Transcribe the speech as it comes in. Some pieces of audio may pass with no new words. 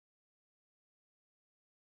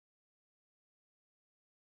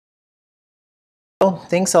Well,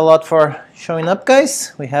 thanks a lot for showing up,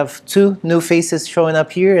 guys. We have two new faces showing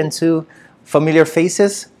up here and two familiar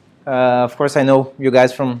faces. Of course, I know you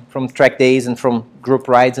guys from track days and from group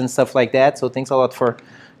rides and stuff like that, so thanks a lot for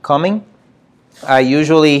coming. I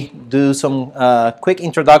usually do some quick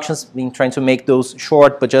introductions, been trying to make those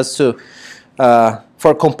short, but just to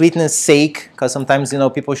for completeness sake, because sometimes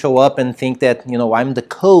people show up and think that I'm the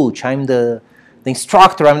coach, I'm the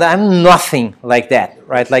instructor, I'm nothing like that,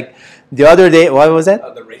 right? Like the other day, what was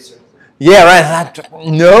that? The racer. Yeah, right.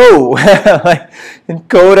 No, like in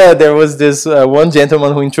COTA, there was this one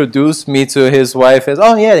gentleman who introduced me to his wife as,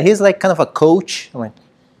 oh yeah, he's like kind of a coach. I'm like,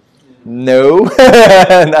 no,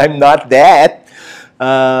 I'm not that.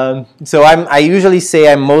 So I usually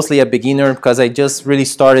say I'm mostly a beginner because I just really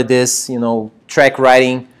started this, track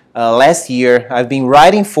riding last year. I've been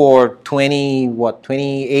riding for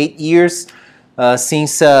 28 years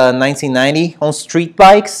since 1990 on street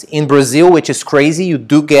bikes in Brazil, which is crazy. You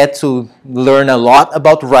do get to learn a lot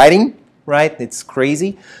about riding, right? It's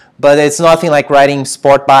crazy, but it's nothing like riding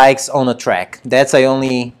sport bikes on a track. That's I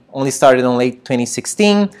only started on late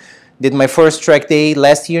 2016. Did my first track day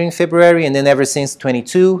last year in February, and then ever since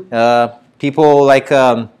 22. People like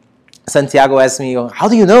Santiago asked me, how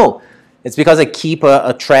do you know? It's because I keep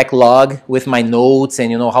a track log with my notes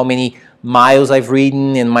and how many miles I've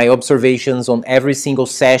ridden and my observations on every single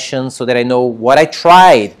session so that I know what I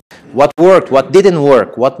tried, what worked, what didn't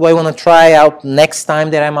work, what do I want to try out next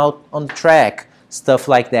time that I'm out on the track, stuff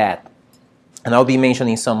like that. And I'll be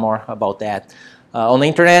mentioning some more about that. On the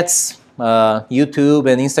internets, YouTube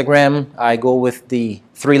and Instagram, I go with the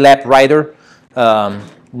 3-lap rider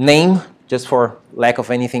name, just for lack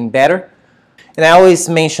of anything better. And I always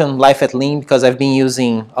mention Life at Lean because I've been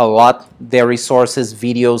using a lot their resources,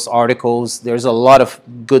 videos, articles. There's a lot of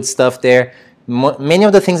good stuff there. Many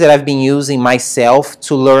of the things that I've been using myself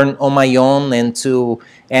to learn on my own and to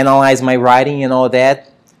analyze my writing and all that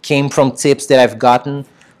came from tips that I've gotten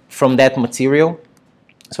from that material.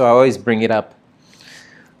 So I always bring it up.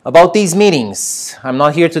 About these meetings, I'm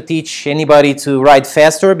not here to teach anybody to ride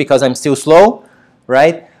faster because I'm still slow,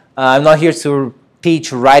 right? I'm not here to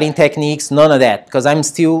teach riding techniques, none of that, because I'm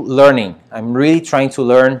still learning. I'm really trying to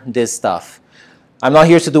learn this stuff. I'm not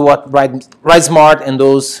here to do what Ride Smart and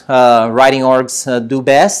those riding orgs do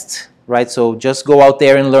best, right? So just go out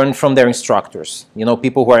there and learn from their instructors,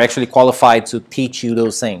 people who are actually qualified to teach you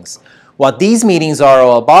those things. What these meetings are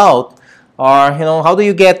all about are, how do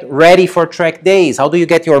you get ready for track days? How do you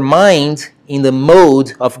get your mind in the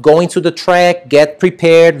mode of going to the track, get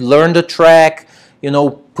prepared, learn the track,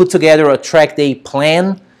 put together a track day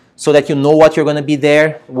plan so that you know what you're going to be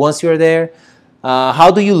there once you're there. How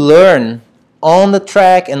do you learn on the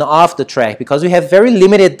track and off the track? Because we have very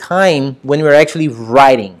limited time when we're actually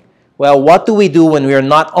riding. Well, what do we do when we're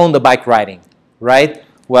not on the bike riding, right?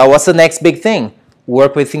 Well, what's the next big thing?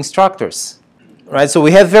 Work with instructors, right? So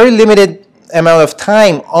we have very limited amount of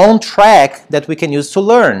time on track that we can use to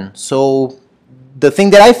learn. So the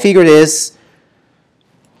thing that I figured is,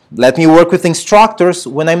 let me work with instructors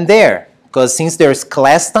when I'm there. Because since there's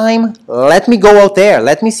class time, let me go out there.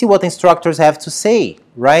 Let me see what instructors have to say,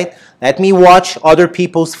 right? Let me watch other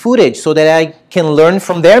people's footage so that I can learn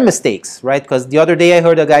from their mistakes, right? Because the other day I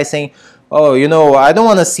heard a guy saying, oh, I don't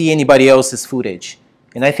want to see anybody else's footage.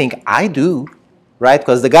 And I think, I do, right?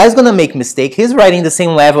 Because the guy's going to make mistakes. He's riding the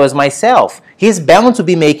same level as myself. He's bound to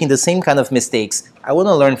be making the same kind of mistakes. I want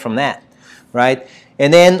to learn from that, right?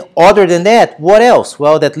 And then other than that, what else?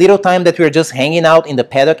 Well, that little time that we're just hanging out in the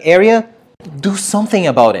paddock area, do something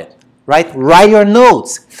about it, right? Write your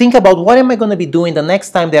notes. Think about what am I going to be doing the next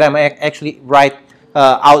time that I'm actually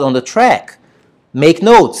out on the track. Make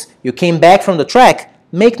notes. You came back from the track,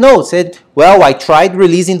 make notes. Said, well, I tried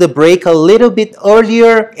releasing the brake a little bit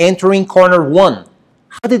earlier, entering corner 1.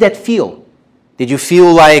 How did that feel? Did you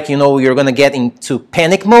feel like, you're going to get into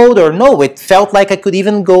panic mode or no? It felt like I could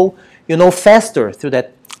even go faster through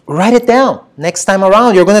that. Write it down. Next time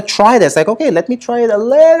around, you're going to try this. Like, okay, let me try it a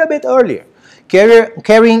little bit earlier.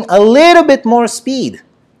 Carrying a little bit more speed,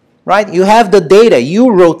 right? You have the data.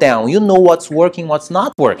 You wrote down. You know what's working, what's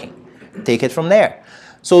not working. Take it from there.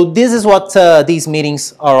 So this is what these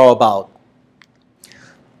meetings are all about.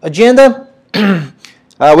 Agenda.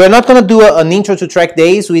 We're not going to do an intro to track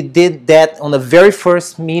days. We did that on the very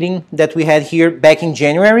first meeting that we had here back in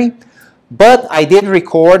January. But I did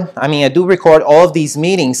record, I do record all of these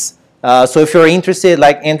meetings. So if you're interested,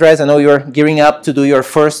 like Andres, I know you're gearing up to do your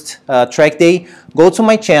first track day, go to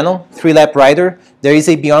my channel, 3-Lap Rider. There is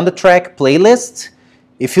a Beyond the Track playlist.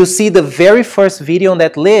 If you see the very first video on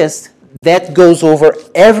that list, that goes over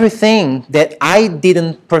everything that I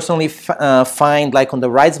didn't personally find like on the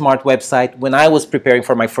Ride Smart website when I was preparing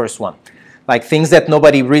for my first one. Like things that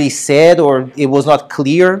nobody really said or it was not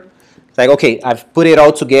clear. It's like, okay, I've put it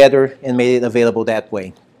all together and made it available that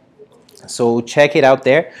way. So check it out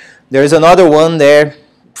there. There's another one there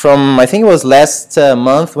from, I think it was last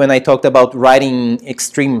month when I talked about riding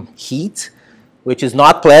extreme heat, which is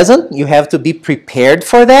not pleasant. You have to be prepared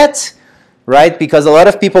for that, right? Because a lot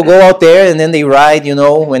of people go out there and then they ride, you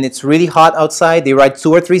know, when it's really hot outside, they ride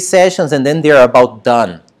 2 or 3 sessions and then they're about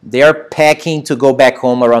done. They're packing to go back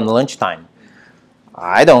home around lunchtime.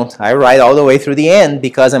 I don't. I ride all the way through the end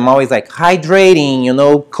because I'm always like hydrating, you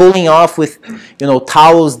know, cooling off with, you know,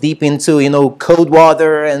 towels deep into, you know, cold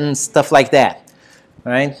water and stuff like that,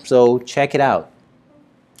 right? So check it out.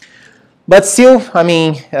 But still, I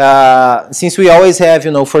mean, since we always have, you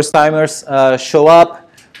know, first-timers show up,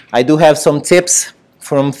 I do have some tips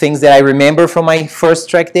from things that I remember from my first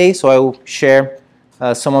track day, so I will share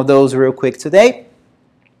some of those real quick today.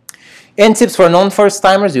 And tips for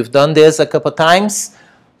non-first-timers, you've done this a couple times,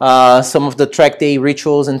 some of the track day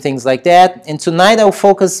rituals and things like that. And tonight I'll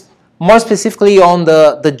focus more specifically on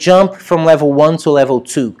the jump from level 1 to level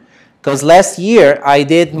 2. Because last year I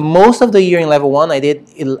did most of the year in level 1, I did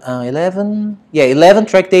 11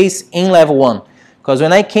 track days in level 1. Because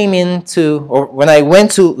when I came into, or when I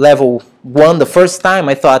went to level 1 the first time,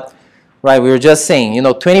 I thought, right, we were just saying, you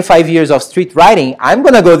know, 25 years of street riding, I'm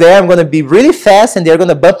going to go there, I'm going to be really fast, and they're going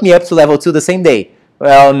to bump me up to level 2 the same day.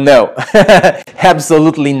 Well, no,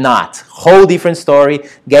 absolutely not. Whole different story,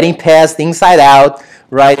 getting past inside out,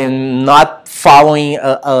 right, and not following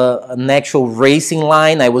an actual racing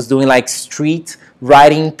line. I was doing like street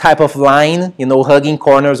riding type of line, you know, hugging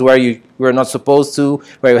corners where you were not supposed to,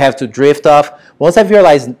 where you have to drift off. Once I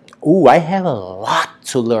realized, ooh, I have a lot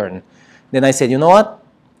to learn, then I said, you know what?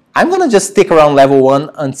 I'm going to just stick around level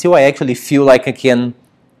 1 until I actually feel like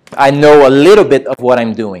I know a little bit of what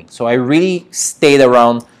I'm doing. So I really stayed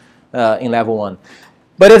around in level 1.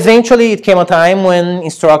 But eventually it came a time when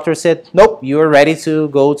instructor said, nope, you're ready to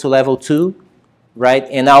go to level 2, right?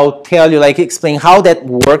 And I'll tell you, like, explain how that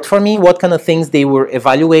worked for me, what kind of things they were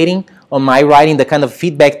evaluating on my riding, the kind of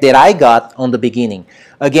feedback that I got on the beginning.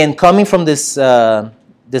 Again, coming from this,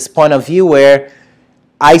 this point of view where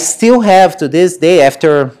I still have to this day,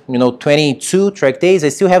 after 22 track days, I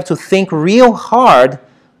still have to think real hard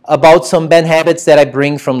about some bad habits that I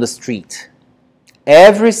bring from the street.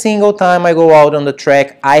 Every single time I go out on the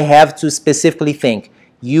track, I have to specifically think,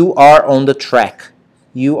 you are on the track.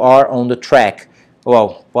 You are on the track.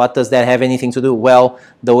 Well, what does that have anything to do? Well,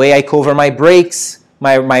 the way I cover my brakes,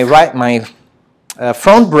 my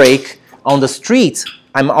front brake on the street,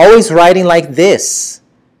 I'm always riding like this.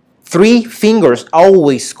 3 fingers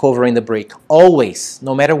always covering the brake, always,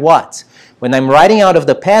 no matter what. When I'm riding out of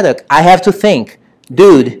the paddock, I have to think,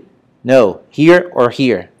 dude, no, here or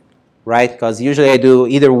here, right? Because usually I do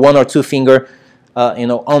either 1 or 2 finger,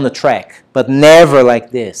 on the track, but never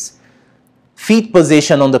like this. Feet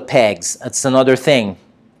position on the pegs, that's another thing,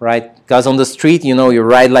 right? Because on the street, you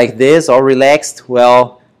ride like this, all relaxed.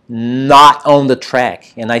 Well, not on the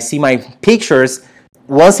track. And I see my pictures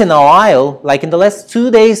once in a while, like in the last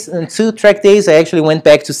 2 days and 2 track days, I actually went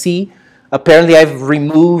back to see. Apparently, I've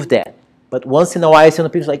removed that. But once in a while, I see the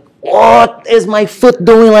people like, what is my foot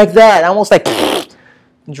doing like that? Almost like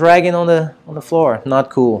dragging on the floor. Not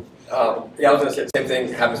cool. Yeah, I was gonna say the same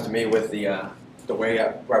thing happens to me with the way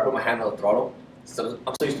where I put my hand on the throttle. So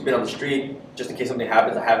I'm so used to being on the street, just in case something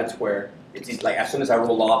happens. I have it where it's easy, like as soon as I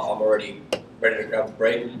roll off, I'm already ready to grab the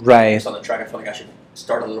brake. Right. Just on the track, I feel like I should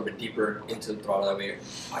start a little bit deeper into the throttle. That way,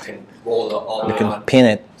 I can roll it all the way on. You can pin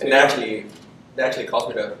it. And that actually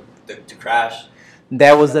caused me to crash.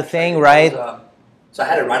 That was the thing, right? So I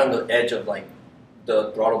had it right on the edge of like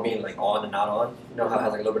the throttle being like on and not on. You know how it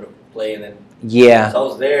has like a little bit of play and then. Yeah. So I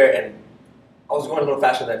was there and I was going a little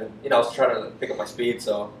faster than I was trying to pick up my speed.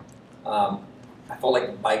 So I felt like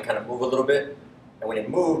the bike kind of moved a little bit, and when it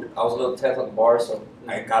moved, I was a little tense on the bar, so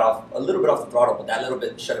I got off a little bit off the throttle, but that little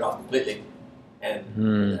bit shut it off completely,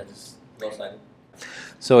 and I just no-sided.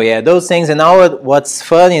 So yeah, those things. And now what's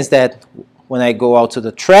fun is that when I go out to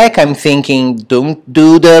the track, I'm thinking, don't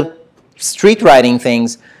do the street riding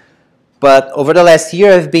things. But over the last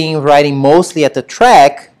year, I've been riding mostly at the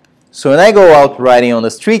track. So when I go out riding on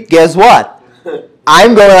the street, guess what?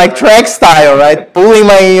 I'm going like track style, right? Pulling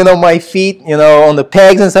my, my feet, on the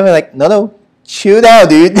pegs and something like, no, chill down,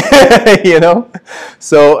 dude,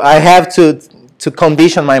 So I have to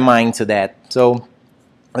condition my mind to that. So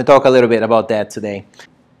we'll talk a little bit about that today.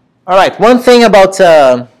 All right, one thing about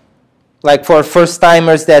like for first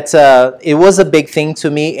timers, that it was a big thing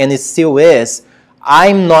to me, and it still is.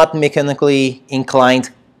 I'm not mechanically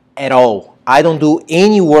inclined at all. I don't do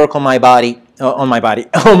any work on my body, on my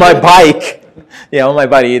bike. Yeah, on my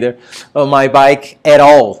body either, on my bike at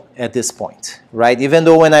all at this point, right? Even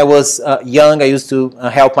though when I was young, I used to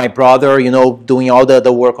help my brother, you know, doing all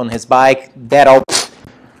the work on his bike. That all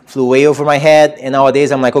flew way over my head, and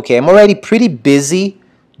nowadays I'm like, okay, I'm already pretty busy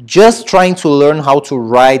just trying to learn how to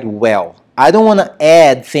ride well. I don't want to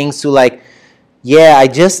add things to like, yeah, I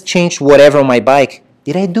just changed whatever on my bike.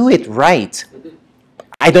 Did I do it right?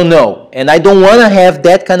 I don't know. And I don't want to have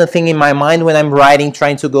that kind of thing in my mind when I'm riding,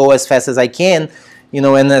 trying to go as fast as I can, you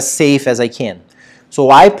know, and as safe as I can. So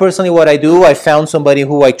I personally, what I do, I found somebody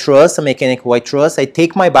who I trust, a mechanic who I trust. I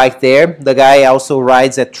take my bike there. The guy also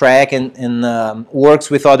rides at track and works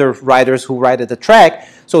with other riders who ride at the track.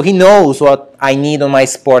 So he knows what I need on my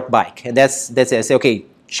sport bike. And that's it. I say, okay,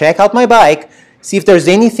 check out my bike, see if there's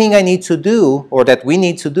anything I need to do or that we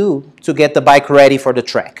need to do to get the bike ready for the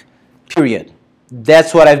track, period.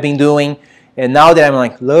 That's what I've been doing. And now that I'm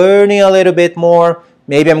like learning a little bit more,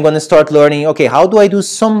 maybe I'm going to start learning, okay, how do I do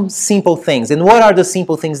some simple things? And what are the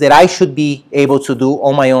simple things that I should be able to do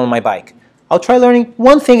on my own on my bike? I'll try learning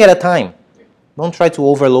one thing at a time. Don't try to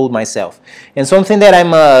overload myself. And something that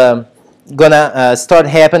I'm going to start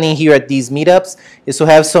happening here at these meetups is to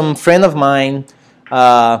have some friend of mine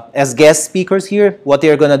as guest speakers here. What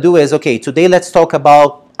they're going to do is, okay, today let's talk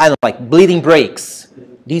about, I don't know, like bleeding brakes.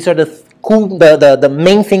 These are the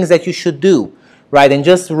main things that you should do. Right, and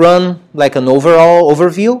just run like an overall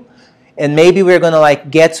overview, and maybe we're gonna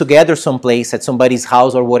like get together someplace at somebody's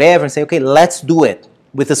house or whatever and say, okay, let's do it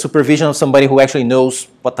with the supervision of somebody who actually knows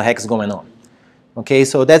what the heck is going on. Okay,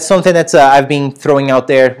 so that's something that I've been throwing out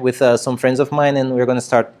there with some friends of mine, and we're gonna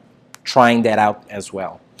start trying that out as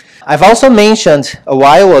well. I've also mentioned a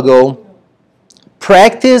while ago,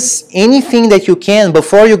 practice anything that you can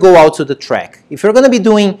before you go out to the track. If you're gonna be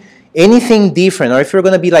doing anything different, or if you're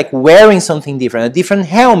going to be like wearing something different, a different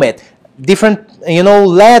helmet, different, you know,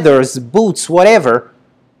 leathers, boots, whatever,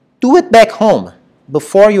 do it back home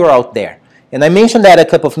before you're out there. And I mentioned that a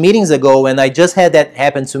couple of meetings ago, and I just had that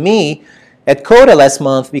happen to me at COTA last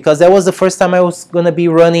month, because that was the first time I was going to be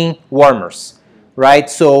running warmers, right?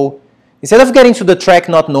 So instead of getting to the track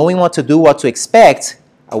not knowing what to do, what to expect,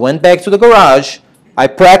 I went back to the garage, I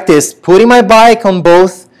practiced putting my bike on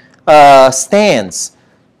both stands,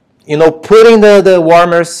 you know, putting the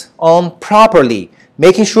warmers on properly,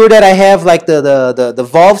 making sure that I have like the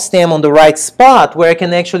valve stem on the right spot where I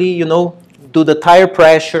can actually, you know, do the tire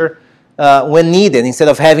pressure when needed, instead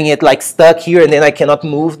of having it like stuck here and then I cannot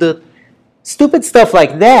move the stupid stuff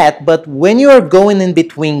like that. But when you are going in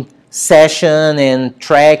between session and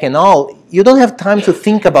track and all, you don't have time to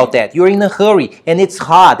think about that. You're in a hurry and it's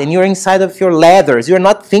hot and you're inside of your leathers. You're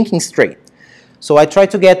not thinking straight. So I try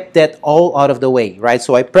to get that all out of the way, right?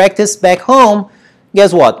 So I practice back home.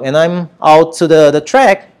 Guess what? When I'm out to the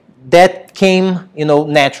track, that came, you know,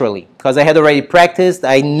 naturally, because I had already practiced.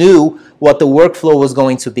 I knew what the workflow was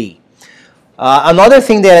going to be. Another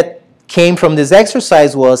thing that came from this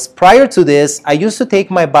exercise was, prior to this, I used to take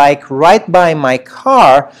my bike right by my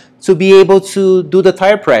car to be able to do the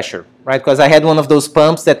tire pressure, right? Because I had one of those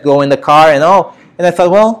pumps that go in the car and all. And I thought,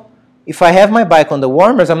 well, if I have my bike on the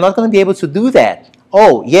warmers, I'm not going to be able to do that.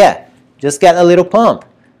 Oh, yeah, just get a little pump,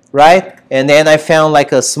 right? And then I found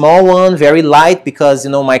like a small one, very light, because,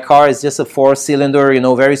 you know, my car is just a 4-cylinder, you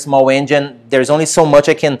know, very small engine. There's only so much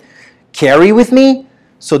I can carry with me.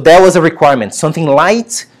 So that was a requirement, something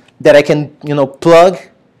light that I can, you know, plug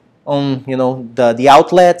on, you know, the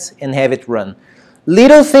outlets and have it run.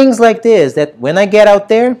 Little things like this that when I get out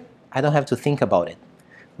there, I don't have to think about it,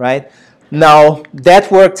 right? Now, that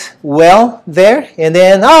worked well there, and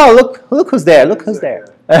then, oh, look who's there, look who's there,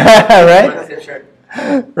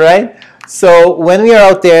 right? Right? So when we are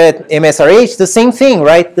out there at MSRH, the same thing,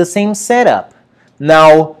 right? The same setup.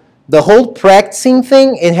 Now, the whole practicing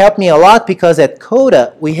thing, it helped me a lot, because at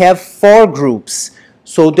COTA, we have 4 groups.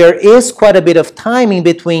 So there is quite a bit of time in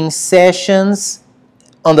between sessions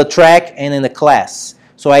on the track and in the class.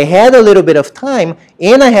 So I had a little bit of time,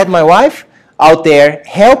 and I had my wife out there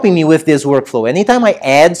helping me with this workflow. Anytime I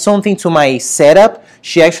add something to my setup,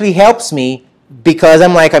 she actually helps me, because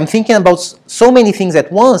I'm thinking about so many things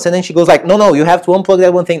at once, and then she goes like, no, you have to unplug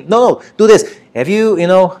that one thing. No, do this. Have you,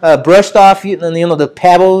 brushed off, the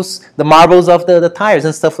pebbles, the marbles of the tires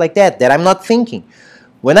and stuff like that I'm not thinking.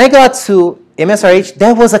 When I got to MSRH,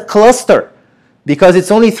 that was a cluster, because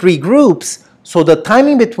it's only 3 groups, so the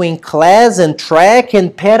timing between class and track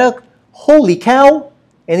and paddock, holy cow,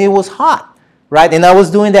 and it was hot. right? And I was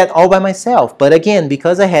doing that all by myself. But again,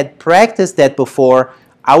 because I had practiced that before,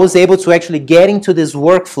 I was able to actually get into this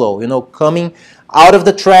workflow, you know, coming out of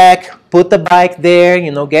the track, put the bike there,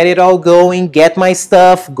 you know, get it all going, get my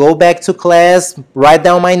stuff, go back to class, write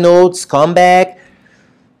down my notes, come back.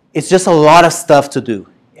 It's just a lot of stuff to do.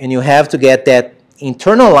 And you have to get that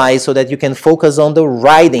internalized so that you can focus on the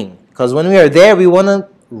riding. Because when we are there, we want to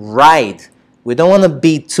ride. We don't want to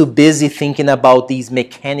be too busy thinking about these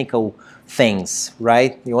mechanical things,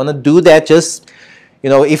 right? You want to do that just, you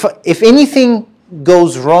know, if anything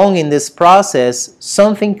goes wrong in this process,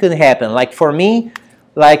 something could happen. Like for me,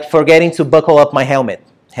 like forgetting to buckle up my helmet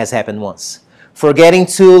has happened once. Forgetting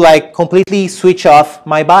to like completely switch off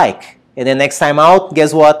my bike. And then next time out,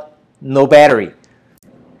 guess what? No battery.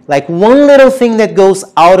 Like one little thing that goes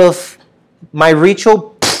out of my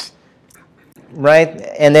ritual, right?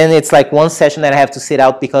 And then it's like one session that I have to sit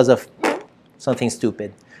out because of something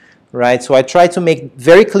stupid, right? So I try to make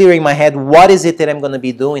very clear in my head, what is it that I'm going to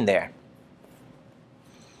be doing there?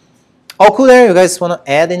 All cool there? You guys want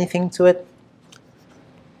to add anything to it?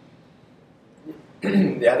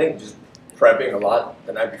 Yeah, I think just prepping a lot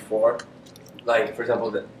the night before. Like, for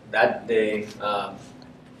example, that day, I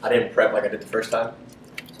didn't prep like I did the first time.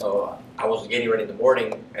 So I was getting ready in the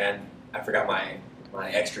morning, and I forgot my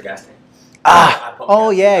extra gas tank.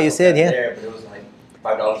 Oh yeah, you said, yeah. There, but it was like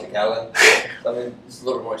 $5 a gallon. So, I mean, it's a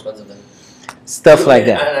little more expensive than stuff like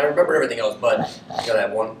that. And I remember everything else, but you know,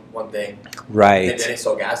 that one thing. Right. They didn't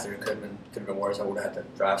sell gas there. It could have been worse. I would have had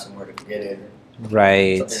to drive somewhere to get it.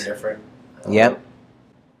 Right. Something different. Yep.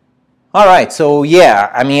 All right. So yeah,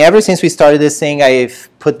 I mean, ever since we started this thing, I've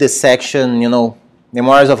put this section, you know,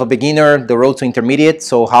 Memoirs of a Beginner, the road to intermediate.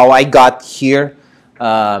 So how I got here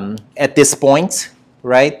at this point,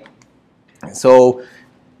 right? So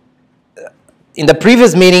in the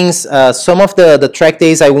previous meetings, some of the track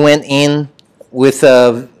days I went in with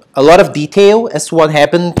a lot of detail as to what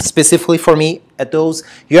happened specifically for me at those.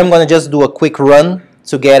 Here I'm going to just do a quick run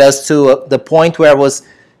to get us to the point where I was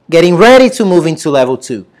getting ready to move into level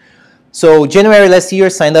 2. So January last year,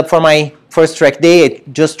 signed up for my first track day. I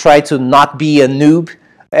just tried to not be a noob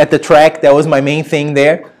at the track. That was my main thing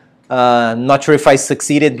there. Not sure if I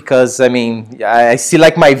succeeded because, I mean, I see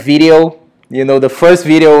like my video, you know, the first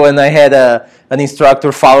video when I had an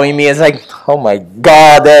instructor following me. It's like, oh my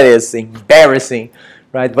God, that is embarrassing,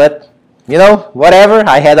 right? But, you know, whatever.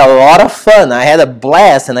 I had a lot of fun. I had a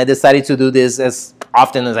blast, and I decided to do this as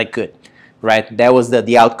often as I could, right? That was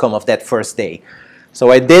the outcome of that first day. So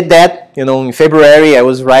I did that, you know, in February. I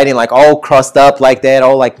was riding like all crossed up like that,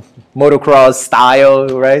 all like motocross style,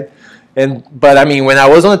 right? But I mean, when I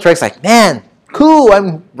was on the track, it's like, man, cool,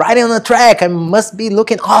 I'm riding on the track. I must be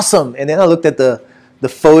looking awesome. And then I looked at the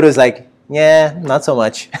photos like, yeah, not so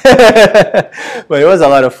much. But it was a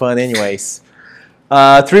lot of fun anyways.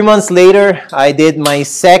 3 months later, I did my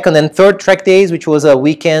second and third track days, which was a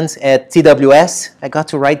weekend at TWS. I got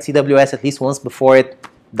to ride TWS at least once before it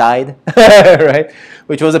died, right?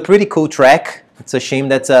 Which was a pretty cool track. It's a shame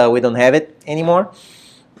that we don't have it anymore.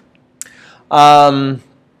 Then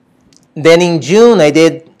in June, I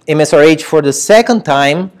did MSRH for the second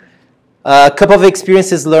time. A couple of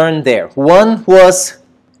experiences learned there. One was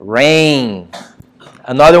rain.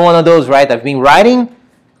 Another one of those, right? I've been riding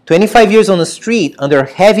 25 years on the street under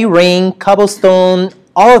heavy rain, cobblestone,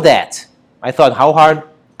 all of that. I thought, how hard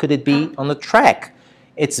could it be on the track?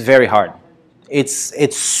 It's very hard.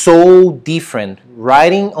 It's so different.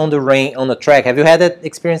 Riding on the rain on the track. Have you had that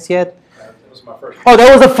experience yet? That was my first. Oh, that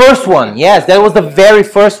was the first one. Yes, that was the very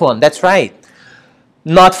first one. That's right.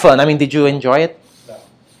 Not fun. I mean, did you enjoy it? No.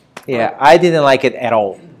 Yeah, I didn't like it at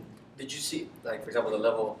all. Did you see, like, for example, the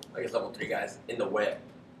level 3 guys in the wet?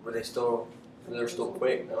 Were they still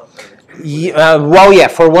quick? No? Yeah, well, yeah.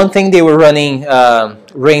 For one thing, they were running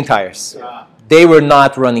rain tires. They were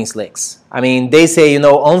not running slicks. I mean, they say, you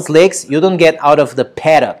know, on slicks, you don't get out of the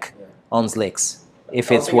paddock on slicks if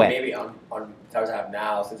it's wet. Maybe on tires I have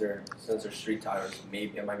now, since they're street tires,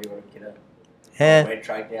 maybe I might be able to get Eh, wet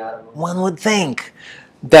track out of them. one would think.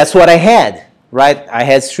 That's what I had, right? I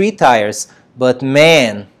had street tires, but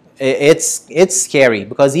man, it's scary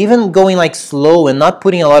because even going like slow and not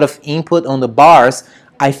putting a lot of input on the bars,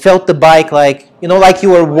 I felt the bike like, you know, like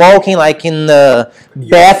you were walking like in the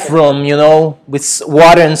bathroom, you know, with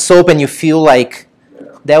water and soap, and you feel like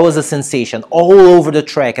that was a sensation all over the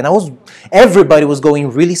track. And everybody was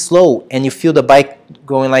going really slow, and you feel the bike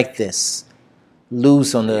going like this,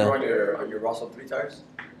 loose on You're on your Russell 3 tires?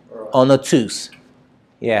 Or on the twos.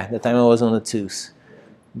 Yeah, the time I was on the twos.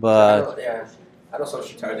 But I know some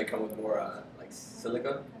street tires, they come with more like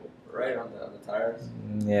silica, right, on the tires.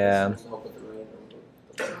 yeah. To help with the rain.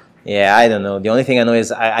 Yeah, I don't know. The only thing I know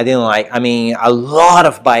is I didn't like, I mean, a lot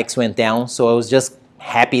of bikes went down, so I was just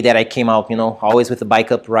happy that I came out, you know, always with the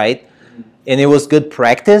bike upright. And it was good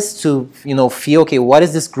practice to, you know, feel, okay, what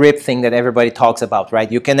is this grip thing that everybody talks about,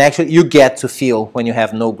 right? You can actually, you get to feel when you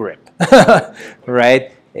have no grip,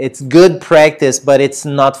 right? It's good practice, but it's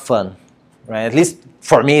not fun, right? At least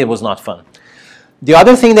for me, it was not fun. The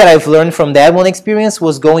other thing that I've learned from that one experience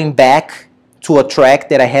was going back to a track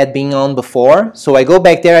that I had been on before. So I go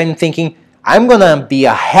back there and I'm thinking, I'm gonna be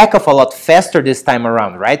a heck of a lot faster this time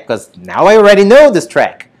around, right? Because now I already know this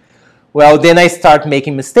track. Well, then I start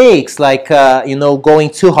making mistakes, like, you know, going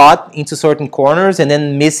too hot into certain corners and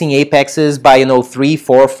then missing apexes by, you know, 3,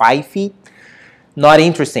 4, 5 feet. Not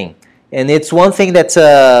interesting. And it's one thing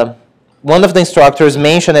that one of the instructors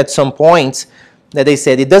mentioned at some point, that they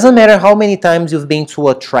said, it doesn't matter how many times you've been to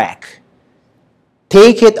a track.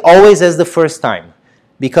 Take it always as the first time,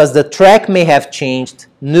 because the track may have changed,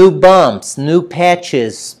 new bumps, new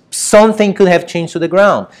patches, something could have changed to the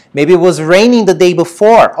ground. Maybe it was raining the day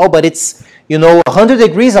before. Oh, but it's, you know, 100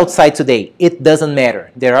 degrees outside today. It doesn't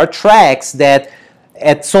matter. There are tracks that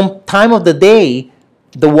at some time of the day,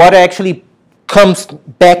 the water actually comes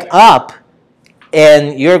back up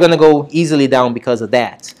and you're going to go easily down because of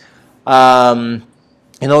that.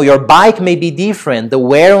 You know, your bike may be different. The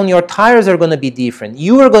wear on your tires are going to be different.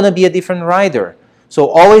 You are going to be a different rider. So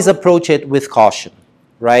always approach it with caution.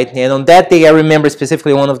 Right? And on that day, I remember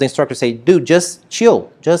specifically one of the instructors say, dude, just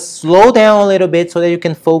chill. Just slow down a little bit so that you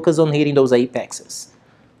can focus on hitting those apexes.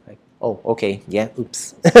 Like, oh, okay, yeah,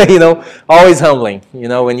 oops. You know, always humbling. You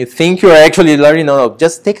know, when you think you're actually learning, no,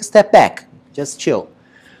 just take a step back. Just chill.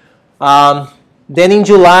 Then in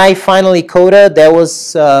July, finally, COTA. That was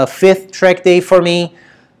 5th track day for me.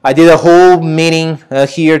 I did a whole meeting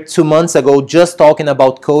here 2 months ago just talking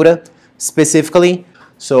about COTA specifically.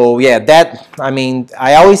 So yeah, that, I mean,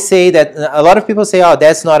 I always say that a lot of people say, oh,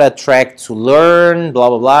 that's not a track to learn, blah,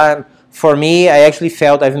 blah, blah. For me, I actually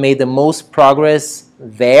felt I've made the most progress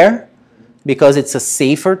there because it's a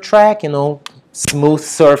safer track, you know, smooth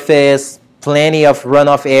surface, plenty of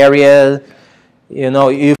runoff area. You know,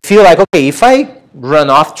 you feel like, okay, if I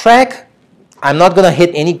run off track, I'm not going to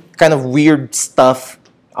hit any kind of weird stuff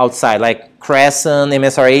outside, like Crescent,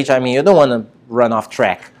 MSRH. I mean, you don't want to run off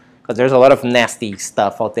track. Because there's a lot of nasty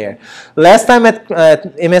stuff out there. Last time at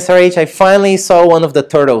MSRH, I finally saw one of the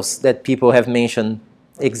turtles that people have mentioned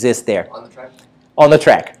exist there. On the track? On the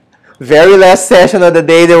track. Very last session of the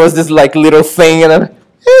day, there was this like little thing, and I'm,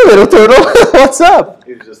 hey, little turtle, what's up?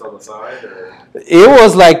 He was just on the side? Or? It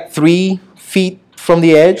was like 3 feet from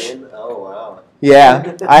the edge. Oh, wow.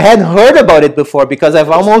 Yeah, I hadn't heard about it before because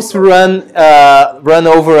I've almost run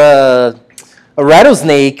over a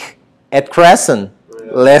rattlesnake at Crescent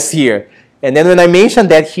last year. And then when I mentioned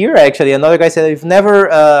that here, actually, another guy said, I've never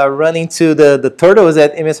run into the turtles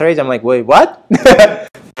at MSRH. I'm like, wait, what?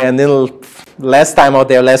 And then last time out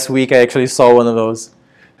there, last week, I actually saw one of those.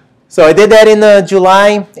 So I did that in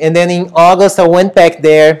July, and then in August, I went back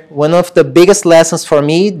there. One of the biggest lessons for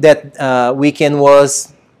me that weekend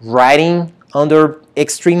was riding under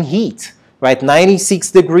extreme heat, right?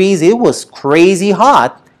 96 degrees, it was crazy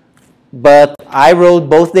hot. But I rode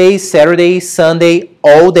both days, Saturday, Sunday,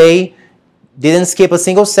 all day. Didn't skip a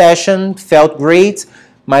single session, felt great.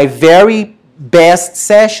 My very best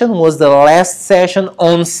session was the last session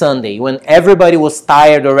on Sunday when everybody was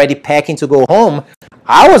tired, already packing to go home.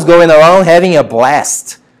 I was going around having a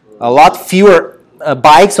blast. A lot fewer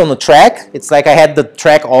bikes on the track. It's like I had the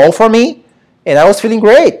track all for me, and I was feeling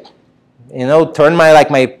great. You know, turned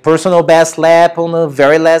my personal best lap on the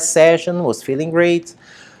very last session, was feeling great.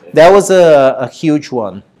 That was a huge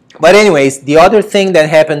one. But anyways, the other thing that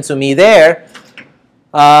happened to me there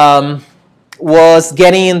was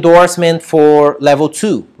getting endorsement for level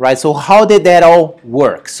 2, right? So how did that all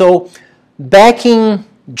work? So back in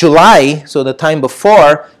July, so the time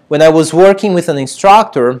before, when I was working with an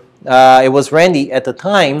instructor, it was Randy at the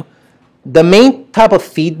time, the main type of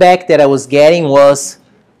feedback that I was getting was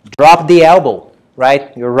drop the elbow,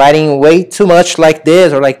 right? You're riding way too much like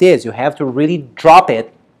this or like this. You have to really drop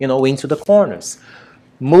it, you know, into the corners.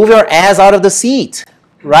 Move your ass out of the seat,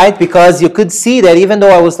 right? Because you could see that even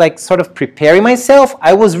though I was like sort of preparing myself,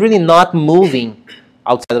 I was really not moving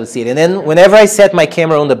outside of the seat. And then whenever I set my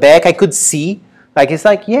camera on the back, I could see, like, it's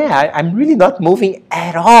like, yeah, I'm really not moving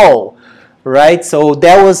at all, right? So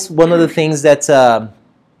that was one of the things that,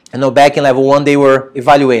 you know, back in level 1, they were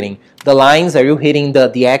evaluating. The lines, are you hitting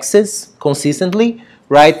the axis consistently,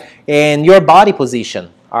 right? And your body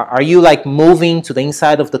position. Are you like moving to the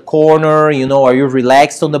inside of the corner? You know, are you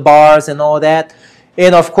relaxed on the bars and all that?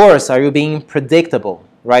 And of course, are you being predictable,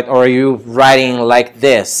 right? Or are you riding like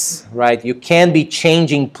this, right? You can't be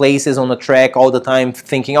changing places on the track all the time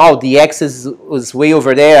thinking, oh, the X is way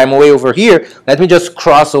over there, I'm way over here, let me just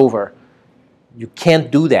cross over. You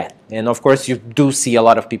can't do that. And of course, you do see a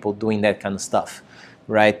lot of people doing that kind of stuff,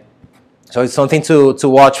 right? So it's something to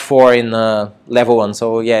watch for in level 1.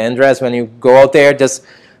 So yeah, Andres, when you go out there, just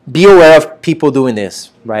be aware of people doing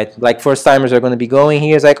this, right? Like first timers are going to be going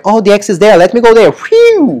here. It's like, oh, the X is there, let me go there.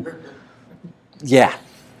 Whew! Yeah.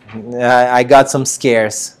 I got some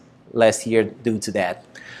scares last year due to that.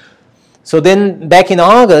 So then back in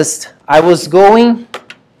August, I was going,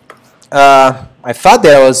 I thought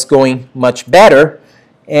that I was going much better.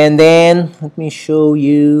 And then, let me show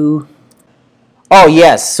you. Oh,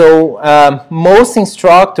 yes. So most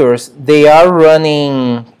instructors, they are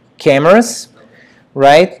running cameras,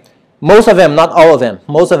 right? Most of them, not all of them,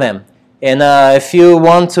 most of them. And if you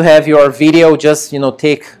want to have your video, just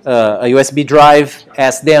take a USB drive,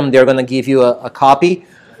 ask them, they're going to give you a copy.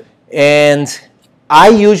 And I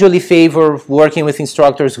usually favor working with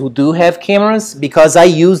instructors who do have cameras because I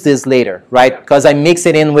use this later, right? Because I mix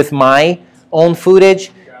it in with my own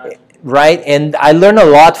footage, right? And I learn a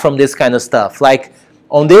lot from this kind of stuff. Like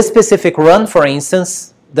on this specific run, for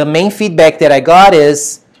instance, the main feedback that I got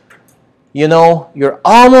is, you're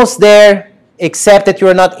almost there, except that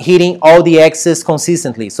you're not hitting all the X's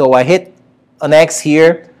consistently. So I hit an X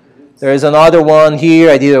here. There's another one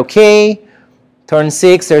here. I did okay. Turn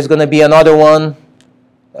 6, there's going to be another one.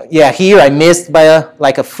 Yeah, here I missed by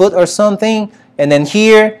like a foot or something. And then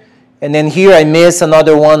here I miss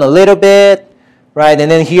another one a little bit. Right,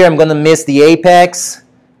 and then here I'm going to miss the apex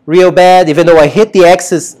real bad. Even though I hit the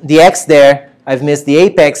X there, I've missed the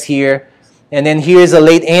apex here. And then here's a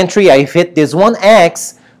late entry. I hit this one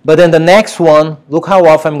X. But then the next one, look how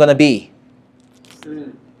off I'm going to be,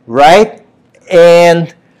 right?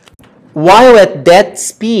 And while at that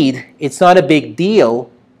speed, it's not a big deal.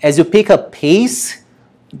 As you pick up pace,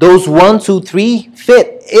 those 1, 2, 3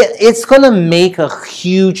 fit. It's going to make a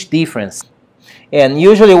huge difference. And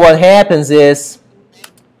usually what happens is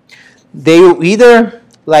they either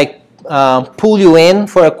like pull you in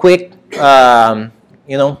for a quick,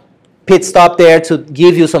 pit stop there to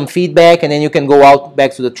give you some feedback, and then you can go out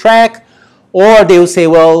back to the track, or they will say,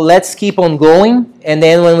 well, let's keep on going, and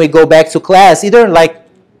then when we go back to class, either like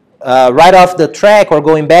right off the track or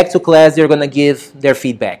going back to class, they're going to give their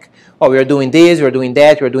feedback. Oh, we're doing this, we're doing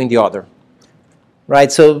that, we're doing the other.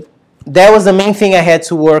 Right, so that was the main thing I had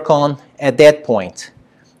to work on at that point.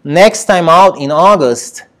 Next time out in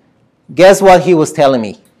August, guess what he was telling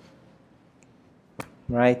me?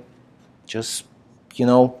 Right, just,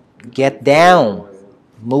 get down,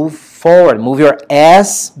 move forward, move your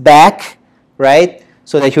ass back, right?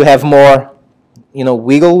 So that you have more,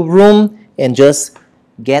 wiggle room, and just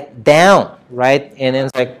get down, right? And then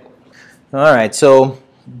it's like, all right. So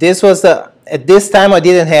this was at this time I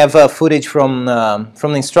didn't have footage from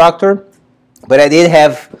the instructor, but I did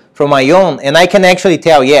have from my own, and I can actually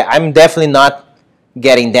tell, yeah, I'm definitely not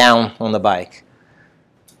getting down on the bike.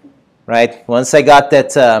 Right? Once I got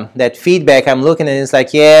that feedback, I'm looking at it, it's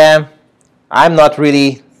like, yeah, I'm not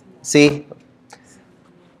really, see?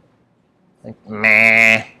 Like,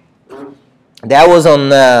 meh. That was on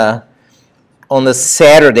the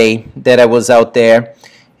Saturday that I was out there.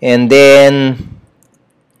 And then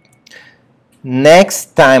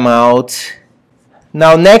next time out,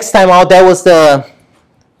 that was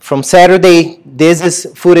from Saturday. This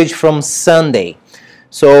is footage from Sunday.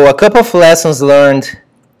 So a couple of lessons learned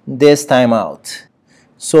this time out.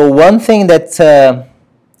 So one thing that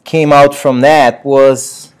came out from that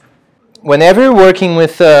was whenever you're working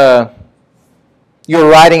with your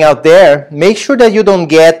riding out there, make sure that you don't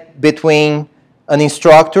get between an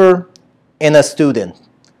instructor and a student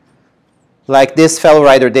like this fellow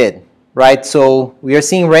rider did, right? So we are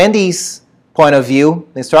seeing Randy's point of view,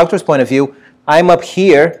 the instructor's point of view. I'm up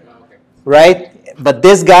here, right? But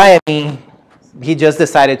this guy, he just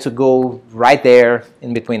decided to go right there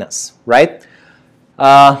in between us, right?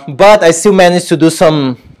 But I still managed to do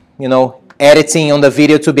some, editing on the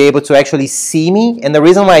video to be able to actually see me. And the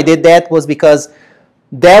reason why I did that was because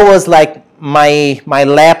that was like my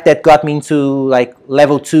lap that got me into like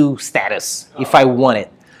level 2 status if I wanted,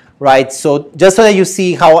 right? So just so that you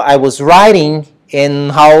see how I was riding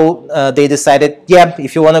and how they decided, yeah,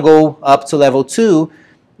 if you want to go up to level 2,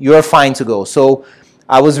 you're fine to go. So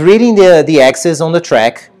I was reading the axis on the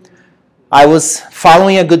track. I was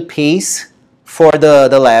following a good pace for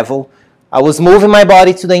the level. I was moving my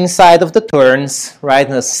body to the inside of the turns, right,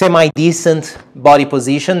 in a semi-decent body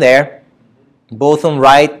position there, both on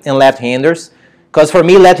right and left-handers. Because for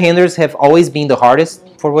me, left-handers have always been the hardest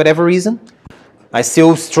for whatever reason. I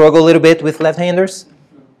still struggle a little bit with left-handers.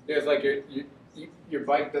 Yeah, it's like your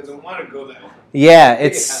bike doesn't want to go that way. Yeah,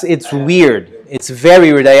 it's weird. It's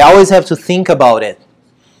very weird. I always have to think about it.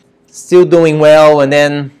 Still doing well, and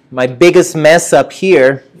then my biggest mess up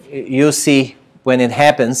here, you'll see when it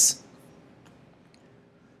happens.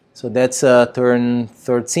 So that's turn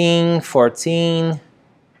 13, 14,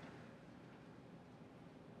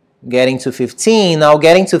 getting to 15. Now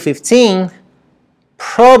getting to 15,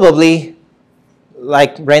 probably,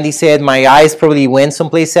 like Randy said, my eyes probably went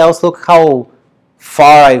someplace else. Look how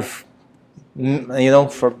far I've,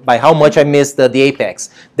 by how much I missed the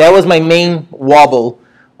apex. That was my main wobble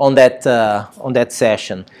on that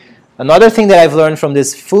session. Another thing that I've learned from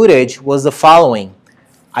this footage was the following.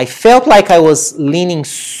 I felt like I was leaning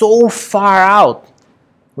so far out,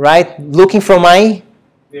 right? Looking for my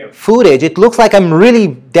footage, it looks like I'm really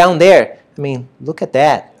down there. I mean, look at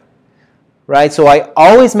that, right? So I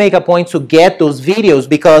always make a point to get those videos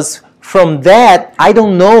because from that, I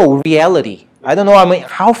don't know reality. I don't know, I mean,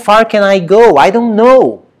 how far can I go? I don't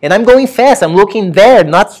know. And I'm going fast. I'm looking there,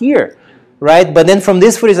 not here, right? But then from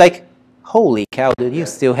this footage, like, holy cow, dude, you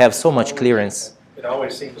still have so much clearance. It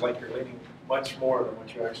always seems like you're leaning much more than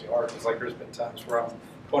what you actually are. It's like there's been times where I'm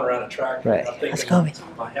going around a track and I'm thinking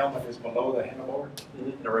my helmet is below the handlebar.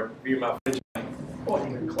 And I review my footage, I'm like, oh,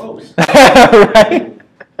 you're close. Right?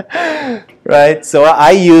 Right? So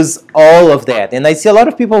I use all of that. And I see a lot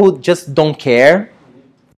of people who just don't care.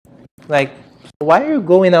 Like, why are you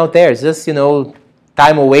going out there? It's just,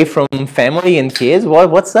 time away from family and kids.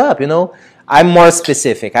 What's up, I'm more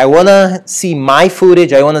specific. I want to see my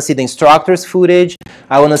footage. I want to see the instructor's footage.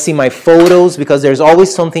 I want to see my photos because there's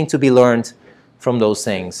always something to be learned from those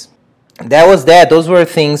things. That was that. Those were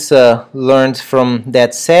things learned from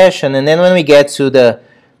that session. And then when we get to the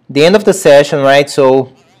end of the session, right,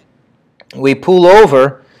 so we pull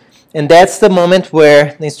over, and that's the moment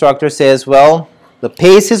where the instructor says, well, the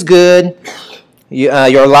pace is good,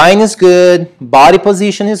 your line is good, body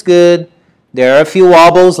position is good. There are a few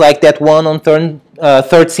wobbles like that one on turn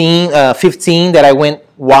 15 that I went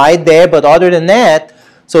wide there, but other than that,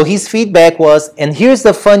 so his feedback was, and here's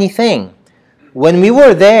the funny thing, when we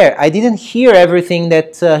were there, I didn't hear everything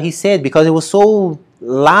that he said because it was so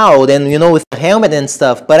loud and, with the helmet and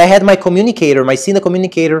stuff, but I had my communicator, my Cine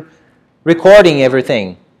communicator, recording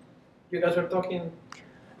everything. You guys were talking?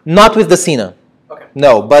 Not with the Cine. Okay.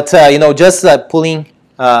 No, but, just pulling,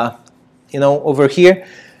 over here.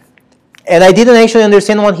 And I didn't actually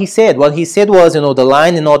understand what he said. What he said was, the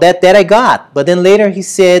line and all that I got. But then later he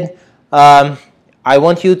said, I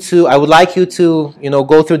would like you to,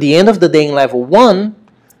 go through the end of the day in level 1.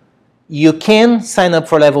 You can sign up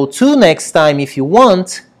for level 2 next time if you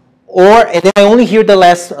want. And then I only heard the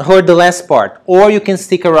last part. Or you can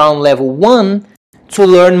stick around level 1 to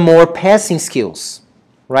learn more passing skills.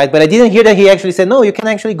 Right? But I didn't hear that he actually said, no, you can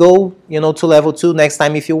actually go, to level 2 next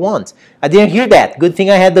time if you want. I didn't hear that. Good thing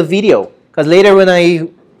I had the video. Because later when I,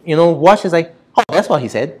 watched, it's like, oh, that's what he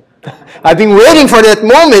said. I've been waiting for that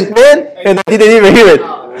moment, man. And I didn't even hear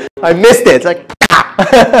it. I missed it. It's like,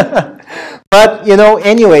 But,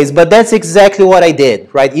 anyways, but that's exactly what I did,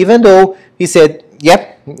 right? Even though he said,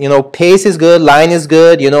 yep, pace is good, line is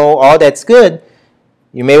good, all that's good.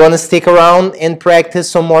 You may want to stick around and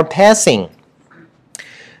practice some more passing.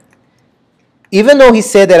 Even though he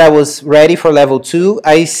said that I was ready for level 2,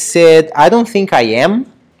 I said, I don't think I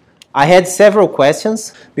am. I had several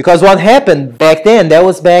questions because what happened back then, that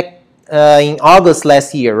was back in August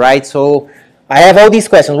last year, right? So I have all these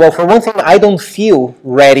questions. Well, for one thing, I don't feel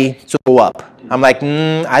ready to go up. I'm like,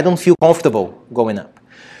 I don't feel comfortable going up.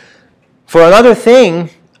 For another thing,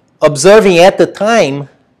 observing at the time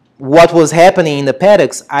what was happening in the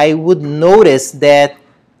paddocks, I would notice that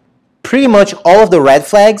pretty much all of the red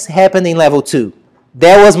flags happened in level 2.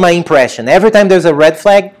 That was my impression. Every time there's a red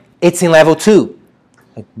flag, it's in level 2.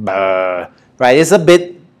 Like, right? It's a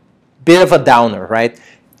bit of a downer, right?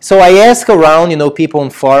 So I ask around, people on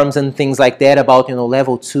forums and things like that about,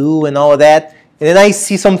 level 2 and all of that. And then I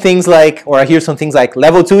see some things like, or I hear some things like,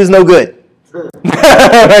 level 2 is no good.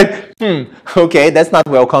 Right? Okay, that's not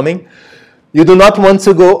welcoming. You do not want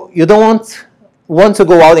to go, you don't want to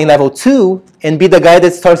go out in level 2 and be the guy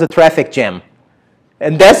that starts a traffic jam.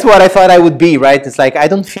 And that's what I thought I would be, right? It's like, I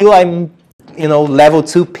don't feel I'm, level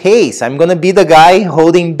 2 pace. I'm going to be the guy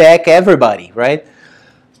holding back everybody, right?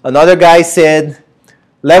 Another guy said,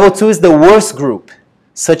 level 2 is the worst group.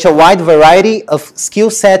 Such a wide variety of skill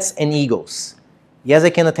sets and egos. Yes, I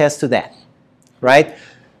can attest to that, right?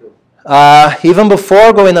 Even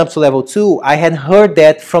before going up to level 2, I had heard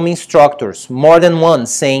that from instructors, more than one,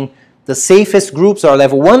 saying the safest groups are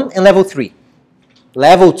level 1 and level 3.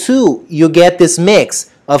 Level 2, you get this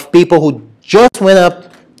mix of people who just went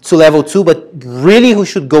up to level 2, but really who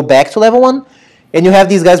should go back to level 1. And you have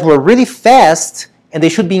these guys who are really fast, and they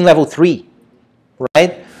should be in level 3,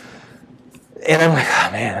 right? And I'm like,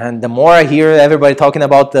 oh man, and the more I hear everybody talking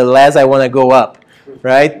about, the less I want to go up,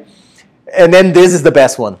 right? And then this is the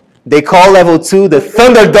best one. They call level 2 the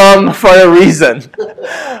Thunderdome for a reason.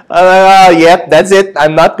 I'm like, oh, yep, that's it.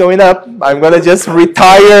 I'm not going up. I'm going to just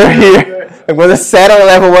retire here. I'm going to settle at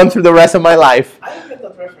level 1 through the rest of my life. I don't get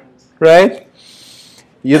that reference. Right?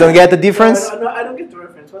 You don't get the difference? No, I don't get the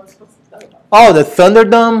reference. What's that about? Oh, the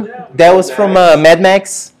Thunderdome? Yeah. That was from Mad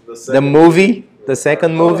Max, the movie, the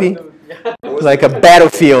second movie. Like a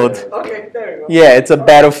battlefield. Okay, there you go. Yeah, it's a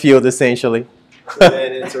battlefield essentially. And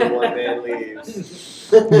then enter one man leaves.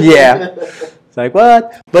 Yeah. It's like,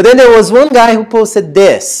 what? But then there was one guy who posted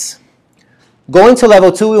this. Going to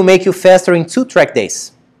level 2 will make you faster in 2 track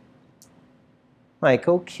days. Like,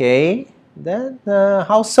 okay, that,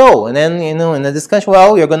 how so? And then, in the discussion,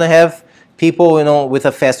 well, you're going to have people, with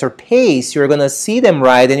a faster pace. You're going to see them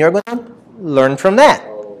ride, and you're going to learn from that.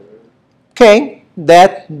 Okay,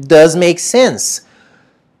 that does make sense.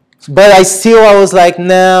 But I was like,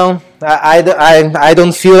 no, I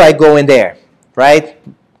don't feel like going there, right?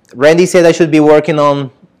 Randy said I should be working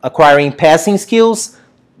on acquiring passing skills.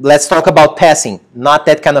 Let's talk about passing, not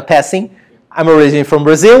that kind of passing. I'm originally from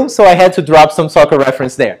Brazil, so I had to drop some soccer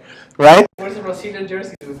reference there, right? Where's the Brazilian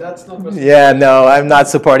jersey? That's not Brazilian. Yeah, no, I'm not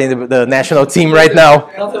supporting the national team right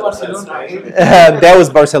now. Not the Barcelona. That was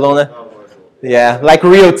Barcelona. Yeah, like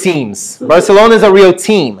real teams. Barcelona is a real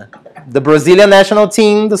team. The Brazilian national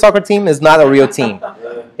team, the soccer team, is not a real team.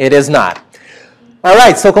 It is not. All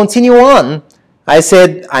right, so continue on. I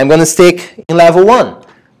said I'm going to stick in level 1.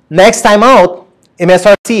 Next time out,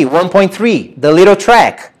 MSRT 1.3, the little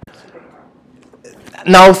track.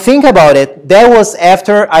 Now think about it. That was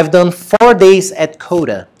after I've done 4 days at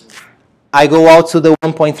COTA. I go out to the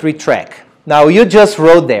 1.3 track. Now you just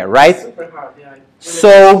rode there, right? Super hard, yeah.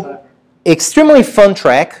 So extremely fun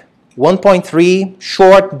track. 1.3,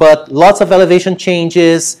 short, but lots of elevation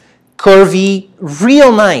changes, curvy,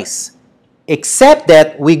 real nice. Except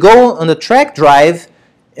that we go on the track drive,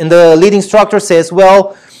 and the lead instructor says,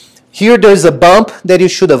 well, here there's a bump that you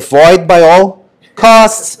should avoid by all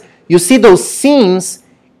costs. You see those seams,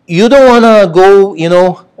 you don't want to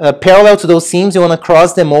go, parallel to those seams, you want to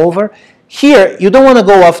cross them over. Here, you don't want to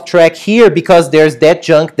go off track here because there's that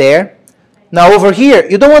junk there. Now over here,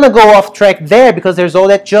 you don't want to go off track there because there's all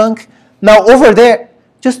that junk. Now over there,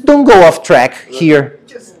 just don't go off track here.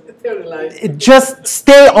 Just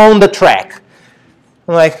stay on the track.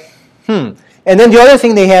 I'm like, And then the other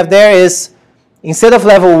thing they have there is, instead of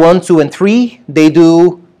level 1, 2, and 3, they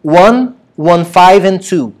do 1, 1, 5, and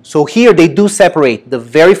 2. So here they do separate. The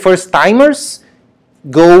very first timers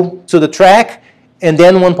go to the track, and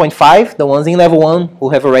then 1.5, the ones in level 1 who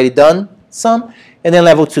have already done some, and then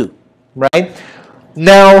level 2. Right?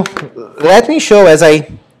 Now, let me show, as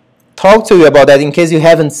I talk to you about that, in case you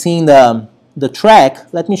haven't seen the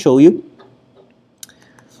track, let me show you.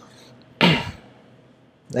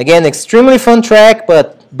 Again, extremely fun track,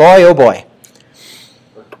 but boy, oh boy.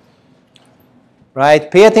 Right?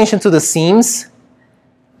 Pay attention to the seams.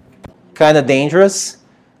 Kind of dangerous.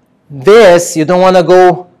 This, you don't want to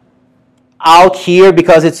go out here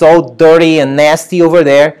because it's all dirty and nasty over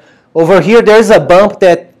there. Over here, there's a bump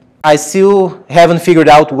that I still haven't figured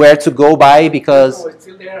out where to go by because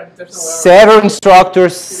several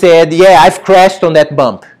instructors said, yeah, I've crashed on that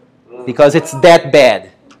bump because it's that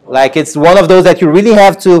bad. Like it's one of those that you really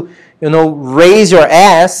have to, raise your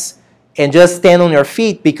ass and just stand on your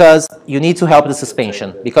feet because you need to help the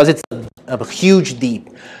suspension because it's a huge dip.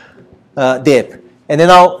 And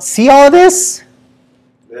then I'll see all this?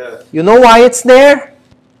 Yeah. You know why it's there?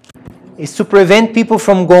 It's to prevent people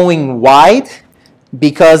from going wide.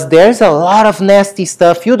 Because there's a lot of nasty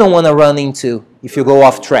stuff you don't want to run into if you go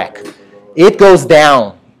off track. It goes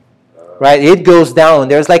down, right? It goes down.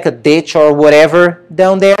 There's like a ditch or whatever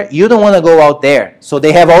down there. You don't want to go out there. So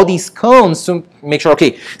they have all these cones to make sure,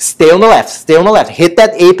 okay, stay on the left, stay on the left. Hit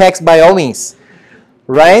that apex by all means,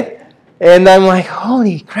 right? And I'm like,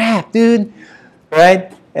 holy crap, dude,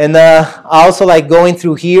 right? And also like going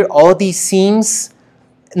through here, all these seams,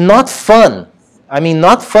 not fun. I mean,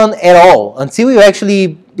 not fun at all until you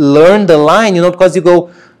actually learn the line, because you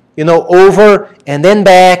go, over and then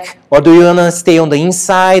back, or do you want to stay on the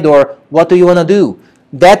inside, or what do you want to do?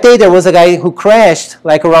 That day there was a guy who crashed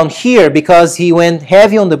like around here because he went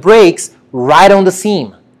heavy on the brakes right on the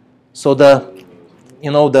seam. So the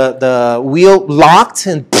wheel locked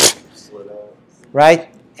and right?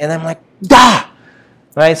 And I'm like,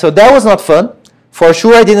 right? So that was not fun. For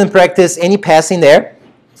sure, I didn't practice any passing there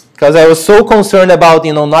because I was so concerned about,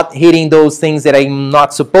 you know, not hitting those things that I'm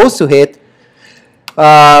not supposed to hit.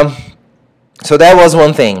 So that was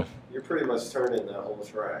one thing. You're pretty much turning that whole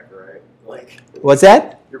track, right? Like, What's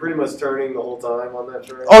that? you're pretty much turning the whole time on that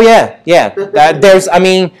track. Oh yeah, yeah. I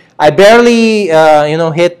mean, I barely, you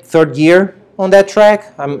know, hit third gear on that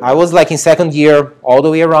track. I was like in second gear all the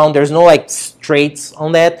way around. There's no like straights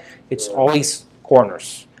on that. It's always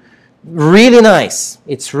corners. Really nice.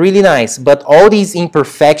 It's really nice. But all these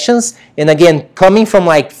imperfections, and again, coming from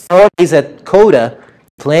like 4 days at COTA,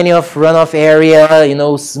 plenty of runoff area, you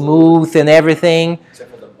know, smooth and everything. Except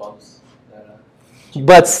for the bumps.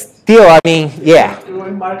 But still, I mean, yeah.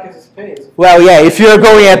 When Marcus' pace. Well, yeah, if you're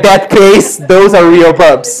going at that pace, those are real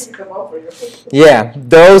bumps. Yeah,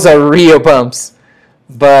 those are real bumps.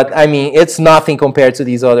 But, I mean, it's nothing compared to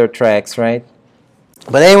these other tracks, right?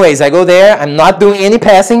 But anyways, I go there. I'm not doing any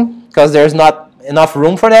passing because there's not enough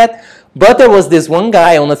room for that. But there was this one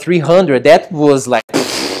guy on a 300 that was like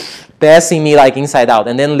passing me like inside out.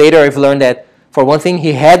 And then later I've learned that for one thing,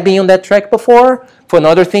 he had been on that track before. For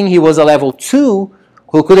another thing, he was a level 2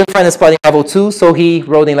 who couldn't find a spot in level 2, so he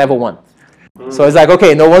rode in level 1. So it's like,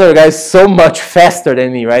 okay, no wonder the guy's so much faster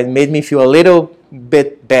than me, right? It made me feel a little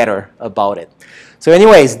bit better about it. So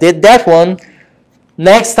anyways, did that one.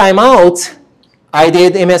 Next time out, I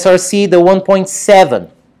did MSRC the 1.7.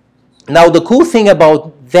 Now, the cool thing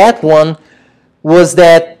about that one was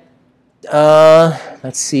that,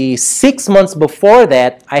 let's see, 6 months before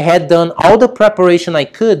that, I had done all the preparation I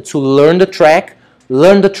could to learn the track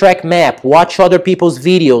map, watch other people's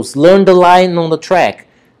videos, learn the line on the track.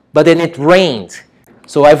 But then it rained.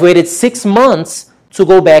 So I've waited 6 months to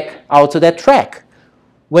go back out to that track.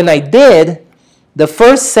 When I did, the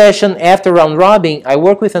first session after round robin, I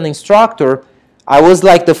worked with an instructor. I was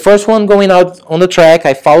like the first one going out on the track.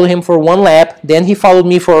 I followed him for 1 lap. Then he followed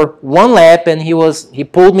me for 1 lap, and he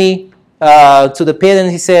pulled me to the pit,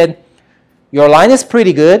 and he said, "Your line is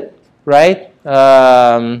pretty good, right?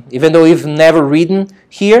 Even though you've never ridden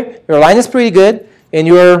here, your line is pretty good, and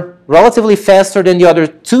you're relatively faster than the other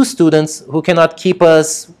 2 students who cannot keep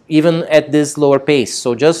us even at this lower pace.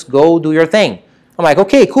 So just go do your thing." I'm like,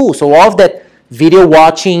 okay, cool. So all of that video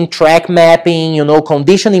watching, track mapping, you know,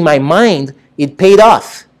 conditioning my mind, it paid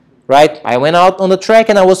off, right? I went out on the track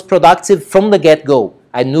and I was productive from the get-go.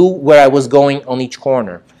 I knew where I was going on each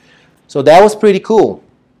corner. So that was pretty cool.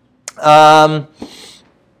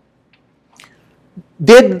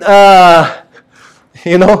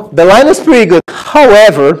 You know, the line was pretty good.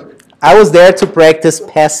 However, I was there to practice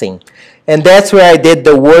passing. And that's where I did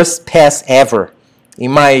the worst pass ever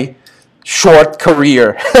in my short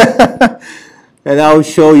career. And I'll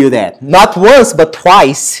show you that. Not once, but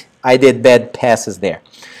twice I did bad passes there.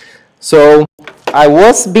 So I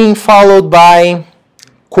was being followed by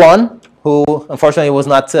Quan, who unfortunately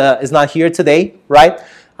is not here today, right?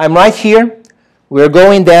 I'm right here. We're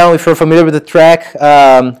going down, if you're familiar with the track,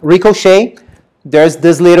 Ricochet. There's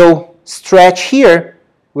this little stretch here.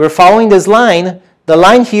 We're following this line. The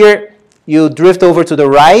line here, you drift over to the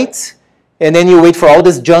right, and then you wait for all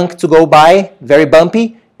this junk to go by, very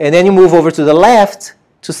bumpy, and then you move over to the left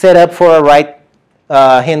to set up for a right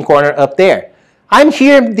hand corner up there. I'm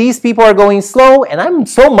here, these people are going slow, and I'm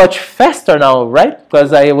so much faster now, right?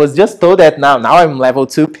 Because I was just told that now I'm level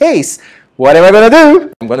 2 pace. What am I going to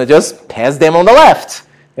do? I'm going to just pass them on the left.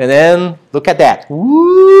 And then look at that. Woo!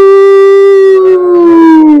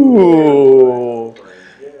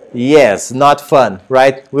 Yes, not fun,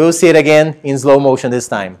 right? We'll see it again in slow motion this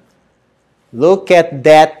time. Look at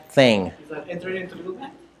that thing. Is that entering into Little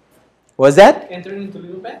Bend? Was that? Entering into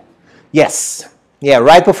Little Bend? Yes. Yeah,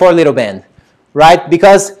 right before Little Bend. Right?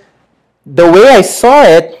 Because the way I saw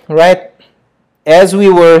it, right, as we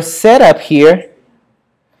were set up here,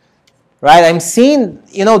 right, I'm seeing,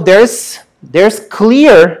 you know, there's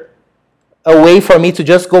clear a way for me to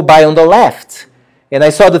just go by on the left. And I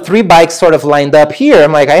saw the 3 bikes sort of lined up here.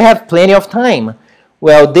 I'm like, I have plenty of time.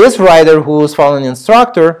 Well, this rider who was following the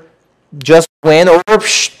instructor just went over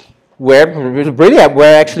where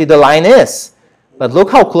actually the line is. But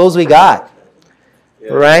look how close we got.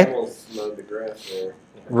 Yeah, right? Almost mowed the grass there.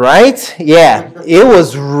 Right? Yeah, it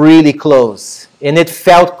was really close. And it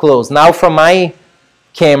felt close. Now from my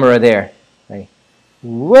camera there. Like,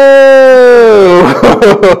 whoa!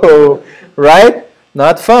 Right?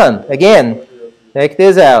 Not fun. Again, check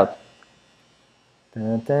this out.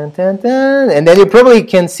 Dun, dun, dun, dun. And then you probably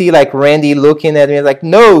can see like Randy looking at me like,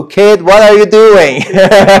 no, kid, what are you doing?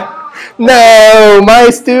 No, my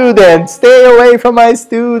student, stay away from my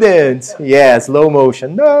student. Yeah, slow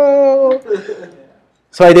motion. No.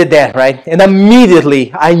 So I did that, right? And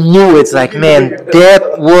immediately I knew it's like, man,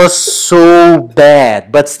 that was so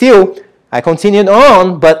bad. But still, I continued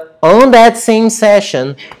on. But on that same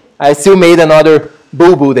session, I still made another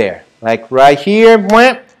boo-boo there. Like right here,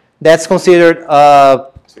 that's considered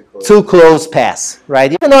a too close pass,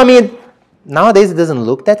 right? Even though, I mean, nowadays it doesn't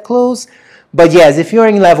look that close. But yes, if you're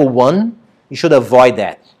in level 1, you should avoid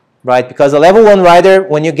that, right? Because a level 1 rider,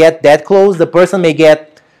 when you get that close, the person may get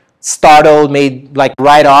startled, may like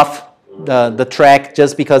ride off the track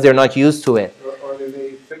just because they're not used to it. Or they may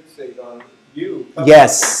fixate on you.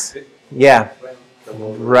 Yes. Yeah.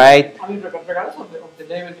 Right. I mean, regardless of the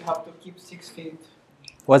level, you have to keep 6 feet.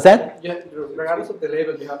 What's that? Yeah, regardless of the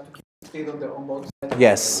level, you have to keep 6 feet on both sides.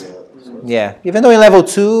 Yes. Yeah. Even though in level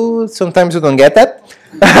 2, sometimes you don't get that.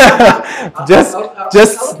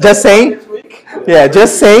 just saying. Yeah,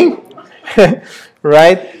 just saying.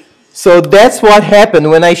 Right? So that's what happened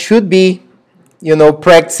when I should be, you know,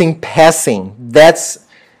 practicing passing. That's,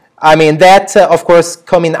 I mean, that, of course,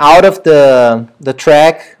 coming out of the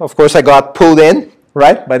track, of course, I got pulled in,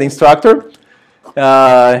 right, by the instructor.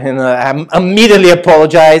 And I immediately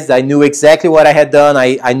apologized. I knew exactly what I had done.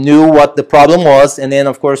 I knew what the problem was. And then,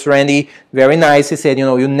 of course, Randy, very nice, he said, you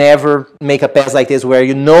know, you never make a pass like this where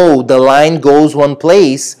you know the line goes one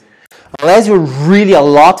place. Unless you're really a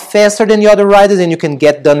lot faster than the other riders and you can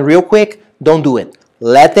get done real quick, don't do it.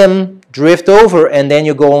 Let them drift over and then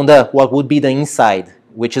you go on the what would be the inside,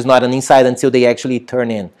 which is not an inside until they actually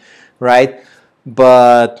turn in, right?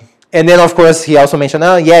 But, and then of course he also mentioned,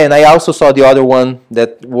 oh yeah, and I also saw the other one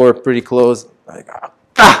that were pretty close, like,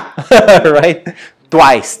 right?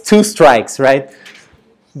 Twice, 2 strikes, right?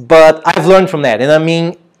 But I've learned from that. And I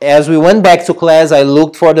mean, as we went back to class, I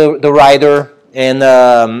looked for the rider.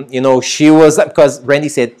 And, you know, she was, because Randy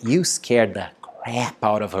said, you scared the crap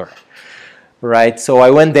out of her, right? So I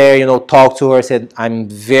went there, you know, talked to her, said, I'm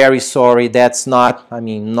very sorry. That's not, I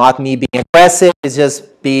mean, not me being aggressive. It's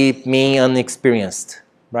just me inexperienced,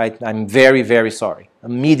 right? I'm very, very sorry.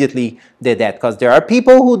 Immediately did that because there are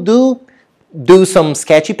people who do some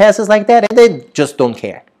sketchy passes like that and they just don't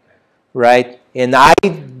care, right? And I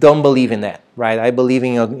don't believe in that, right? I believe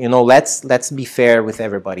in, you know, let's be fair with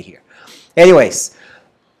everybody here. Anyways,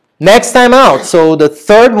 next time out, so the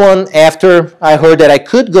third one after I heard that I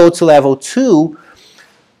could go to level 2,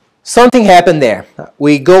 something happened there.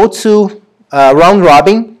 We go to round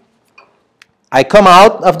robin. I come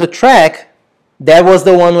out of the track. That was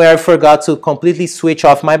the one where I forgot to completely switch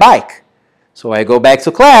off my bike. So I go back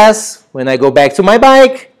to class. When I go back to my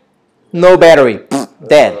bike, no battery,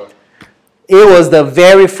 dead. It was the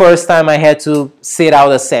very first time I had to sit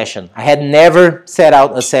out a session. I had never sat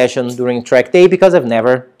out a session during track day because I've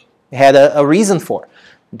never had a reason for.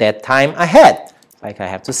 That time I had. Like I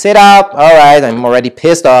have to sit out, all right, I'm already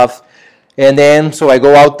pissed off. And then, so I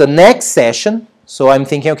go out the next session. So I'm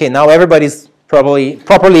thinking, okay, now everybody's probably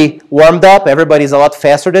properly warmed up. Everybody's a lot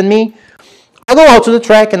faster than me. I go out to the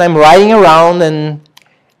track and I'm riding around and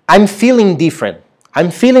I'm feeling different.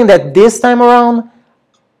 I'm feeling that this time around,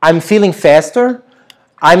 I'm feeling faster.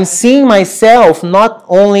 I'm seeing myself not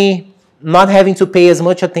only not having to pay as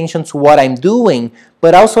much attention to what I'm doing,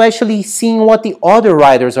 but also actually seeing what the other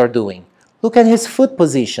riders are doing. Look at his foot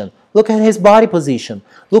position. Look at his body position.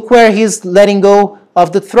 Look where he's letting go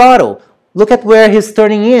of the throttle. Look at where he's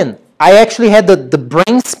turning in. I actually had the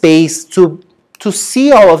brain space to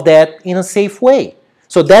see all of that in a safe way.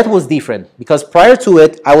 So that was different because prior to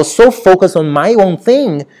it, I was so focused on my own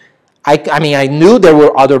thing. I mean, I knew there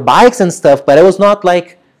were other bikes and stuff, but it was not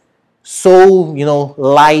like so, you know,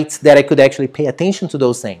 light that I could actually pay attention to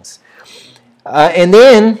those things. And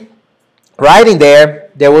then, riding there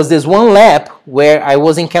was this one lap where I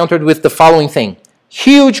was encountered with the following thing.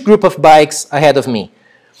 Huge group of bikes ahead of me.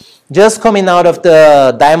 Just coming out of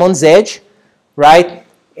the Diamond's Edge, right?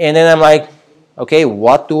 And then I'm like, okay,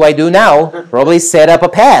 what do I do now? Probably set up a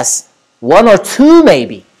pass. 1 or 2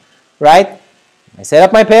 maybe, right? I set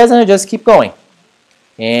up my pass and I just keep going.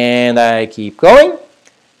 And I keep going.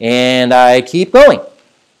 And I keep going,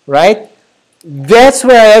 right? That's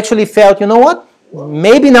where I actually felt, you know what?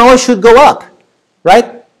 Maybe now I should go up,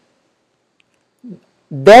 right?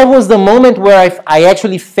 That was the moment where I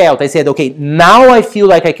actually felt, I said, okay, now I feel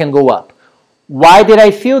like I can go up. Why did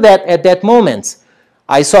I feel that at that moment?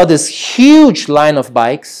 I saw this huge line of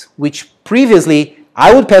bikes, which previously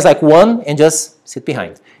I would pass like one and just sit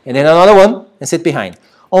behind. And then another one and sit behind.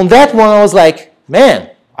 On that one, I was like, man,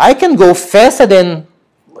 I can go faster than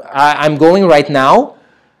I'm going right now.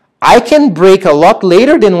 I can brake a lot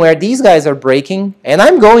later than where these guys are braking. And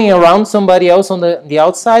I'm going around somebody else on the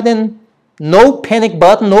outside and no panic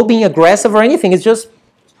button, no being aggressive or anything. It's just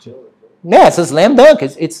Yeah, it's a slam dunk.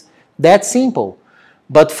 It's that simple.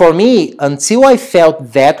 But for me, until I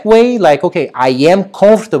felt that way, like, okay, I am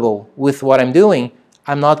comfortable with what I'm doing,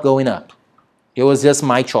 I'm not going up. It was just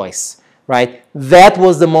my choice, right? That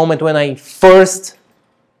was the moment when I first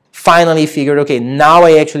finally figured, okay, now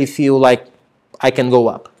I actually feel like I can go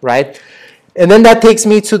up, right? And then that takes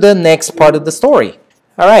me to the next part of the story.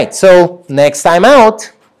 All right, so next time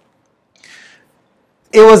out,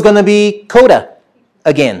 it was going to be COTA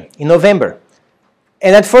again in November.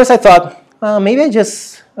 And at first I thought, maybe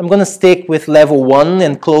I'm going to stick with level 1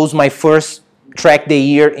 and close my first track day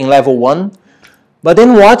year in level 1. But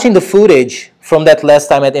then watching the footage from that last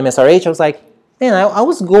time at MSRH, I was like, man, I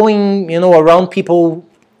was going, around people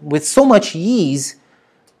with so much ease.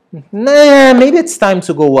 Nah, maybe it's time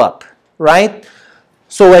to go up, right?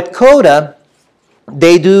 So at COTA,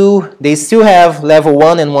 they still have level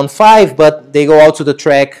 1 and 1.5, but they go out to the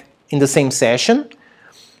track in the same session.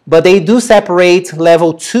 But they do separate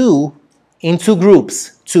level 2 into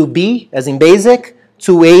groups, 2B as in basic,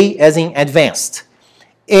 2A as in advanced,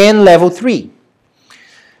 and level 3.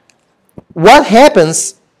 What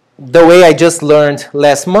happens, the way I just learned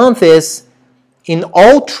last month, is in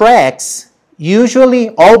all tracks, usually,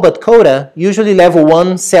 all but COTA, usually level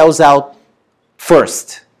 1 sells out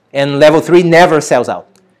first, and level 3 never sells out.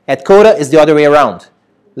 At COTA, it's the other way around.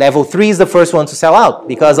 Level 3 is the first one to sell out,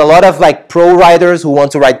 because a lot of like pro riders who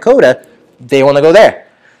want to ride COTA, they want to go there.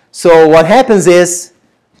 So what happens is,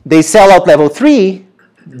 they sell out level 3,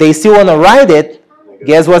 they still want to ride it,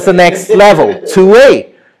 guess what's the next level?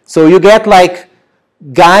 2A. So you get like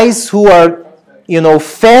guys who are,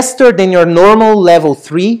 faster than your normal level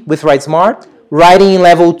 3 with Ride Smart, riding in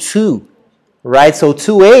level 2, right? So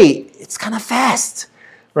 2A, it's kind of fast,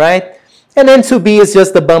 right? And then 2B is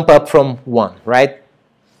just the bump up from 1, right?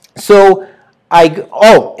 So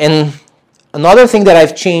and another thing that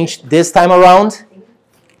I've changed this time around,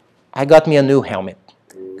 I got me a new helmet.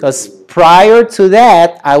 Because prior to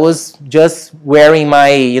that, I was just wearing my,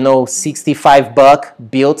 $65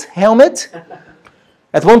 built helmet.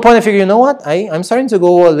 At one point I figured, you know what, I'm starting to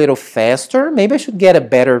go a little faster. Maybe I should get a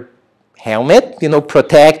better helmet,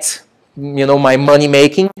 protect, my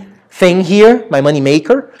money-making thing here, my money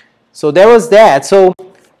maker. So there was that. So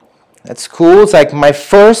that's cool. It's like my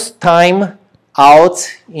first time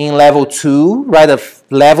out in level 2, right? A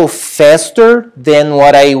level faster than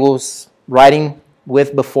what I was riding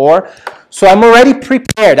with before. So I'm already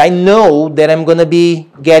prepared. I know that I'm going to be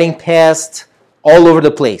getting past all over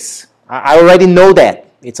the place. I already know that.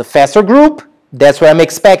 It's a faster group. That's what I'm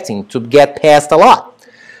expecting, to get past a lot.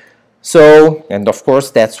 So, and of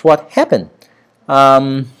course, that's what happened.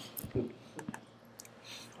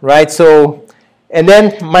 Right, so, and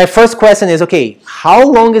then my first question is, okay, how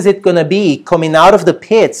long is it going to be coming out of the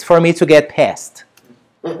pits for me to get past?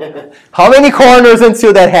 How many corners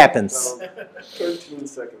until that happens? 13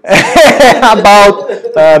 seconds.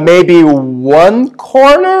 About maybe 1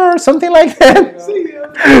 corner or something like that. See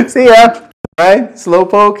ya. See ya. Right?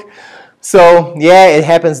 Slowpoke. So, yeah, it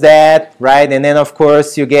happens that, right? And then, of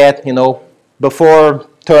course, you get, before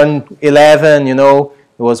turn 11, it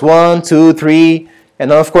was 1, 2, 3.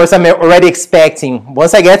 And then, of course, I'm already expecting,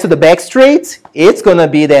 once I get to the back straight, it's going to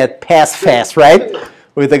be that pass fast, right?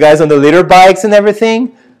 With the guys on the litter bikes and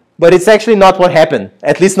everything. But it's actually not what happened,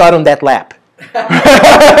 at least not on that lap.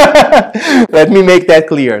 Let me make that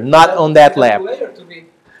clear. Not on that lap.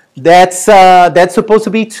 That's supposed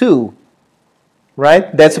to be 2,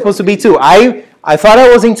 right? That's supposed to be 2. I thought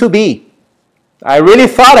I was in 2B. I really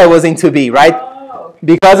thought I was in 2B, right?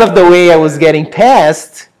 Because of the way I was getting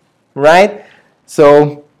past, right?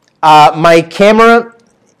 So my camera,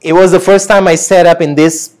 it was the first time I set up in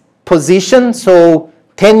this position. So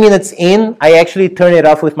 10 minutes in, I actually turned it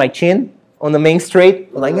off with my chin on the main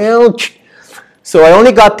straight. Like, ouch. So I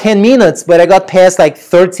only got 10 minutes, but I got past like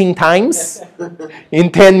 13 times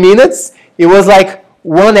in 10 minutes. It was like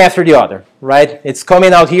one after the other, right? It's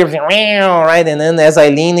coming out here, right? And then as I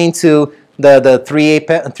lean into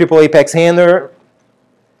the triple apex hander,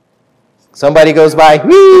 somebody goes by,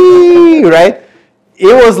 whee, right?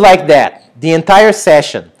 It was like that the entire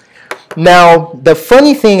session. Now, the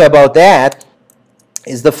funny thing about that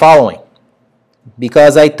is the following.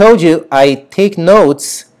 Because I told you I take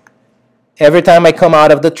notes every time I come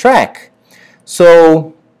out of the track.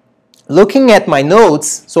 So looking at my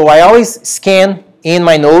notes, so I always scan in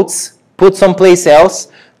my notes, put someplace else,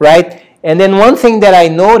 right? And then one thing that I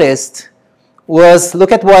noticed was,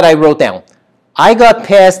 look at what I wrote down. I got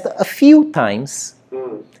passed a few times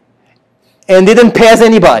and didn't pass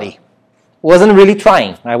anybody. Wasn't really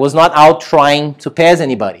trying. I was not out trying to pass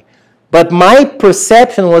anybody. But my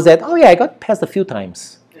perception was that, oh yeah, I got passed a few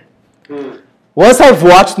times. Once I've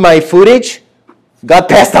watched my footage, got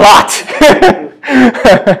passed a lot.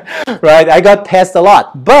 Right? I got passed a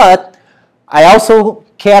lot. But I also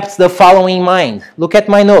kept the following in mind. Look at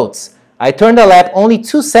my notes. I turned the lap only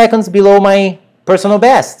 2 seconds below my personal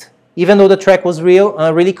best, even though the track was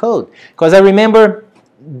really cold. Because I remember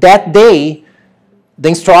that day, the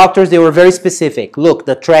instructors, they were very specific. Look,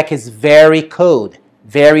 the track is very cold,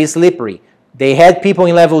 very slippery. They had people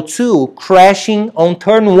in level 2 crashing on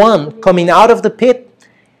turn 1, coming out of the pit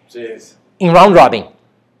in round robin.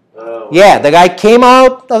 Oh. Yeah, the guy came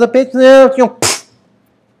out of the pit,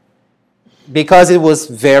 because it was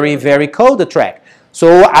very, very cold, the track.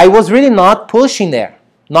 So I was really not pushing there,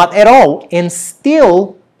 not at all. And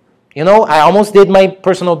still, you know, I almost did my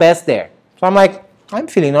personal best there. So I'm like, I'm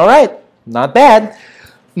feeling all right, not bad.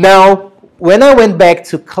 Now, when I went back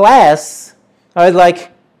to class, I was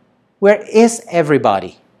like, where is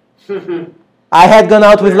everybody? I had gone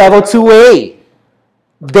out with level 2A.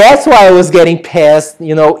 That's why I was getting passed,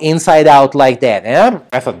 you know, inside out like that. And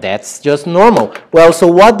I thought that's just normal. Well, so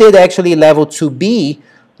what did actually level 2B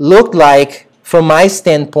look like from my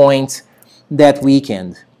standpoint that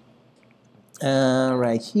weekend?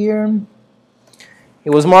 Right here.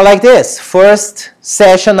 It was more like this. First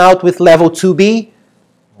session out with level 2B.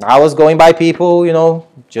 I was going by people, you know,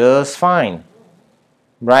 just fine.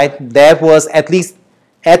 Right? That was, at least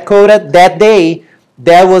at COTA that day,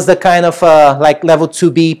 that was the kind of like level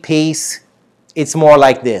 2B pace. It's more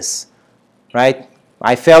like this, right?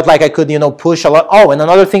 I felt like I could, you know, push a lot. Oh, and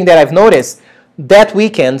another thing that I've noticed, that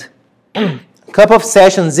weekend, a couple of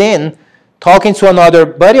sessions in, talking to another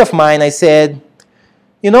buddy of mine, I said,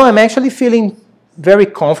 you know, I'm actually feeling very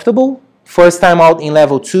comfortable. First time out in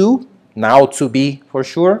level 2, now 2B for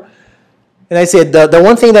sure. And I said, the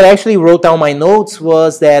one thing that I actually wrote down my notes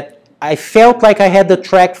was that I felt like I had the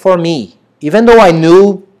track for me. Even though I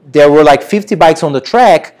knew there were like 50 bikes on the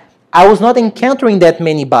track, I was not encountering that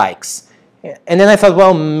many bikes. And then I thought,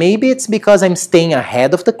 well, maybe it's because I'm staying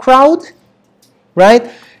ahead of the crowd,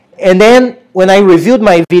 right? And then when I reviewed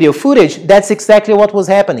my video footage, that's exactly what was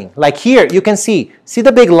happening. Like here, you can see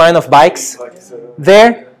the big line of bikes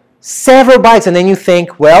there? Several bikes. And then you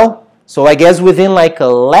think, well, so I guess within like a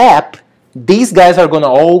lap, these guys are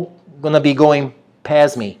all gonna be going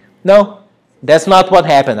past me. No. That's not what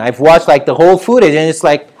happened. I've watched like the whole footage and it's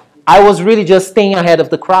like I was really just staying ahead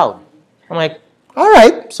of the crowd. I'm like, all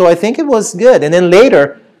right, so I think it was good. And then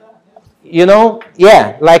later, you know,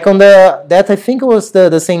 yeah, like on that I think it was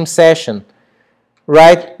the same session,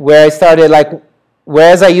 right? Where I started like,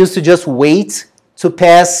 whereas I used to just wait to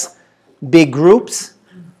pass big groups,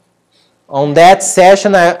 on that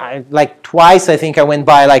session, I like twice I think I went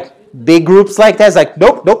by like big groups like that. It's like,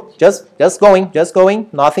 nope, just going,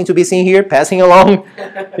 nothing to be seen here, passing along,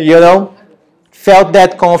 you know. Felt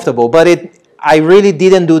that comfortable, but I really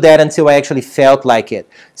didn't do that until I actually felt like it.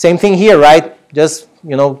 Same thing here, right? Just,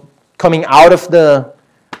 you know, coming out of the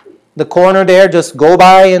corner there, just go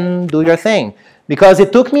by and do your thing. Because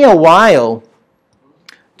it took me a while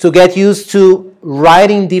to get used to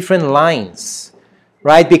riding different lines,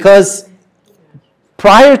 right? Because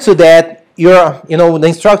prior to that, you know, the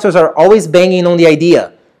instructors are always banging on the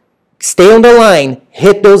idea. Stay on the line,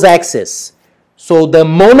 hit those axes. So the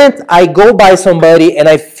moment I go by somebody and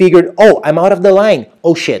I figured, oh, I'm out of the line.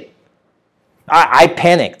 Oh, shit. I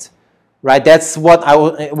panicked, right? That's what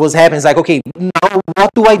was happening. It's like, okay, now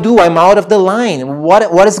what do? I'm out of the line.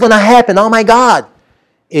 What is going to happen? Oh, my God.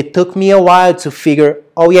 It took me a while to figure,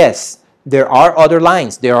 oh, yes, there are other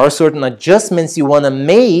lines. There are certain adjustments you want to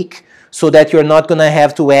make so that you're not going to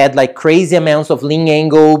have to add like crazy amounts of lean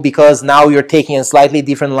angle because now you're taking a slightly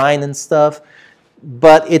different line and stuff.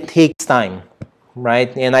 But it takes time,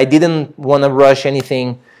 right? And I didn't want to rush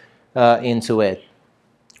anything into it,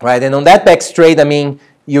 right? And on that back straight, I mean,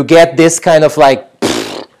 you get this kind of like,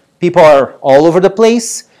 people are all over the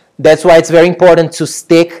place. That's why it's very important to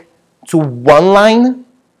stick to one line,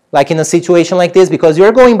 like in a situation like this, because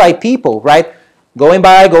you're going by people, right? Going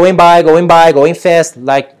fast,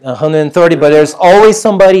 like 130, but there's always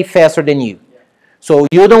somebody faster than you. So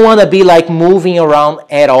you don't want to be like moving around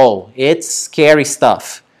at all. It's scary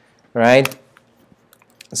stuff, right?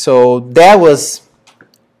 So that was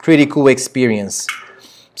pretty cool experience.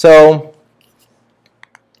 So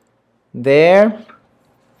there,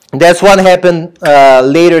 that's what happened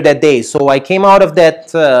later that day. So I came out of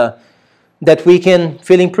that weekend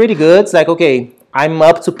feeling pretty good. It's like, okay, I'm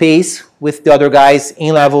up to pace with the other guys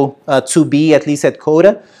in level 2B, at least at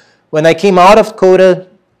COTA. When I came out of COTA,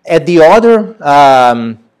 at the other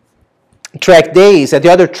track days, at the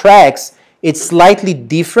other tracks, it's slightly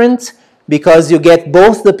different because you get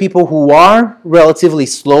both the people who are relatively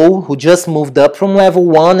slow, who just moved up from level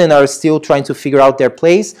 1 and are still trying to figure out their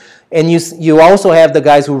place, and you also have the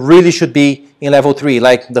guys who really should be in level 3,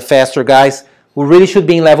 like the faster guys who really should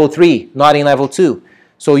be in level 3, not in level 2.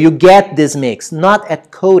 So you get this mix, not at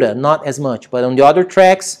COTA, not as much, but on the other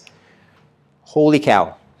tracks, holy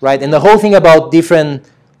cow, right? And the whole thing about different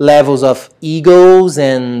levels of egos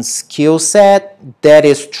and skill set, that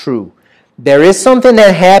is true. There is something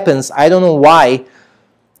that happens, I don't know why,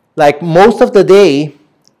 like most of the day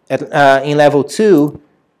at, in level 2,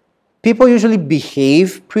 people usually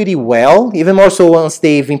behave pretty well, even more so once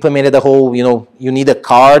they've implemented the whole, you need a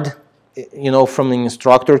card, from the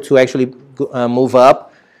instructor to actually move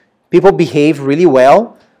up. People behave really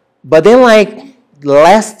well, but then like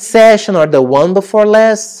last session or the one before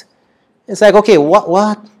last, it's like, okay,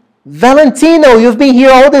 what? Valentino, you've been here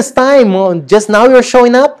all this time, just now you're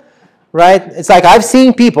showing up? Right? It's like I've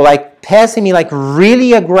seen people like passing me like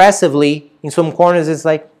really aggressively in some corners. It's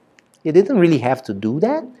like, you didn't really have to do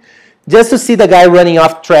that. Just to see the guy running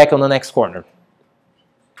off track on the next corner.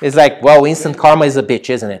 It's like, well, instant karma is a bitch,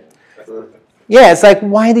 isn't it? Yeah, it's like,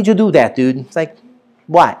 why did you do that, dude? It's like,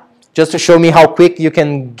 why? Just to show me how quick you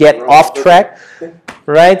can get off track?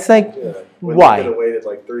 Right? It's like, why? You could have waited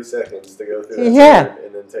like 3 seconds to go through that turn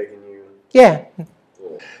and then taken you. Yeah.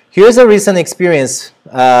 Here's a recent experience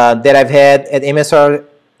that I've had at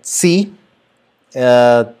MSRC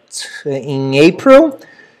in April,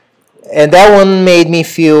 and that one made me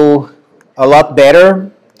feel a lot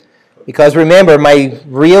better because remember, my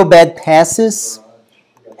real bad passes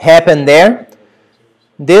happened there.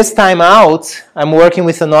 This time out, I'm working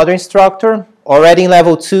with another instructor, already in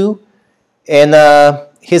level 2, and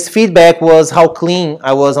his feedback was how clean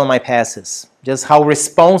I was on my passes, just how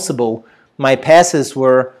responsible my passes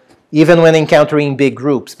were even when encountering big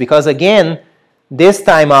groups. Because again, this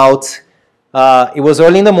time out, it was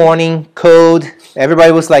early in the morning, code,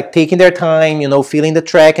 everybody was like taking their time, feeling the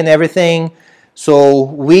track and everything.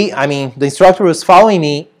 So the instructor was following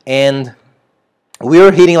me and we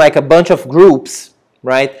were hitting like a bunch of groups,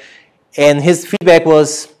 right? And his feedback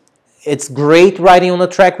was, it's great riding on the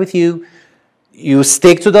track with you. You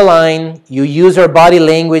stick to the line, you use your body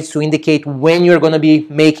language to indicate when you're going to be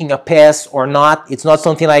making a pass or not. It's not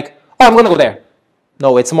something like, oh, I'm going to go there.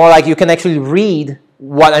 No, it's more like you can actually read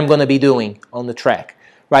what I'm going to be doing on the track,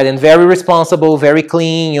 right? And very responsible, very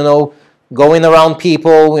clean, going around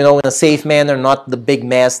people, in a safe manner, not the big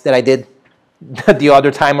mess that I did the other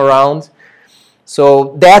time around.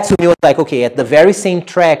 So that to me was like, okay, at the very same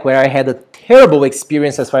track where I had a terrible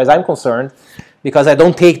experience as far as I'm concerned, because I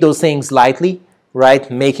don't take those things lightly, right?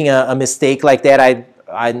 Making a mistake like that,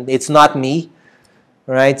 it's not me,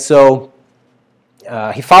 right? So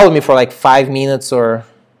he followed me for like 5 minutes or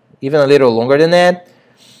even a little longer than that.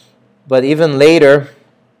 But even later,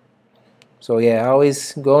 so yeah,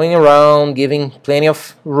 always going around, giving plenty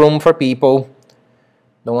of room for people.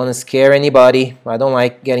 Don't want to scare anybody. I don't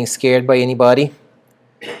like getting scared by anybody.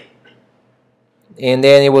 And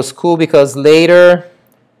then it was cool because later,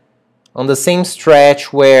 on the same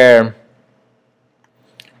stretch where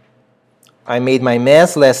I made my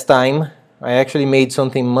mess last time, I actually made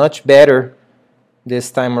something much better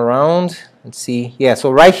this time around. Let's see. Yeah,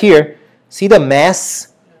 so right here, see the mess?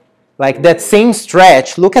 Like that same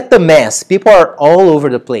stretch, look at the mess. People are all over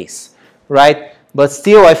the place, right? But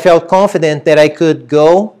still, I felt confident that I could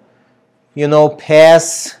go,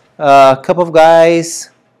 pass a couple of guys.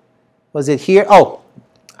 Was it here? Oh,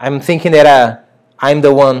 I'm thinking that I'm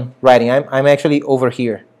the one riding. I'm actually over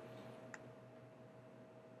here.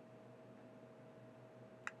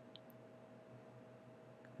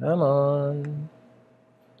 Come on.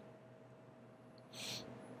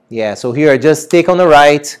 Yeah, so here I just take on the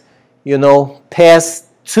right, pass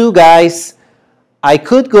 2 guys. I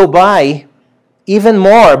could go by even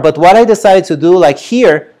more, but what I decided to do, like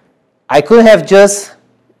here, I could have just,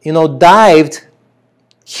 dived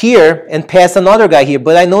here and passed another guy here,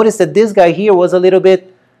 but I noticed that this guy here was a little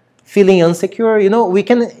bit feeling insecure. You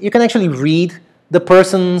can actually read the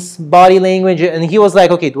person's body language, and he was like,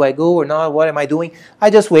 okay, do I go or not? What am I doing? I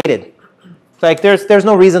just waited. Like there's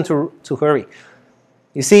no reason to hurry.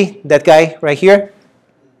 You see that guy right here?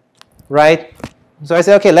 Right? So I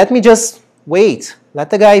said, okay, let me just wait. Let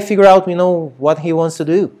the guy figure out, what he wants to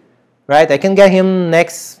do. Right? I can get him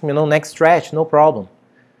next stretch, no problem.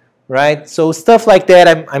 Right? So stuff like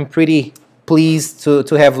that, I'm pretty pleased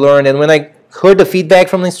to have learned. And when I heard the feedback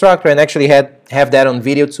from the instructor and actually have that on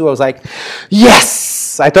video too, I was like,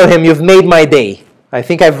 yes! I told him, you've made my day. I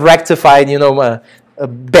think I've rectified, a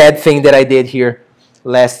bad thing that I did here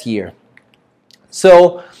last year.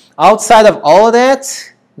 So outside of all of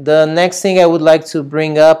that, the next thing I would like to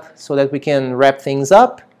bring up so that we can wrap things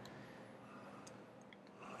up.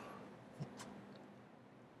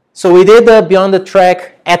 So we did the Beyond the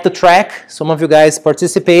Track at the track. Some of you guys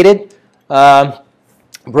participated.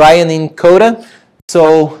 Brian in COTA.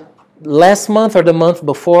 So last month or the month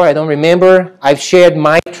before, I don't remember, I've shared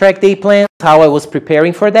my track day plan, how I was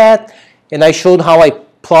preparing for that, and I showed how I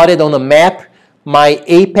plotted on a map my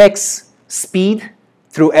apex speed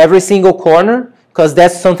through every single corner, because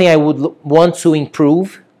that's something I would want to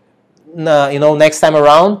improve, next time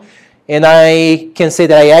around. And I can say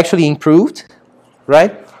that I actually improved,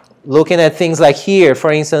 right? Looking at things like here,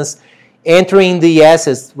 for instance, entering the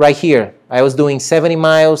S's right here. I was doing 70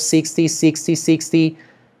 miles, 60, 60, 60.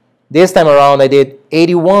 This time around I did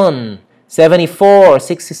 81, 74,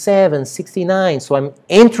 67, 69. So I'm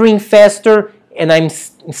entering faster and I'm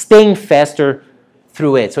staying faster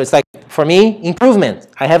through it. So it's like, for me, improvement.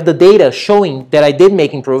 I have the data showing that I did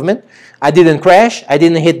make improvement. I didn't crash. I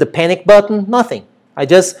didn't hit the panic button, nothing. I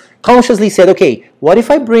just consciously said, okay, what if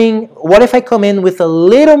I come in with a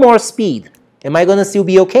little more speed? Am I going to still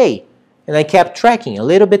be okay? And I kept tracking a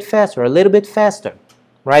little bit faster,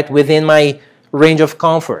 right, within my range of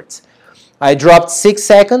comfort. I dropped 6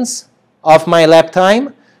 seconds off my lap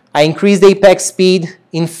time. I increased the apex speed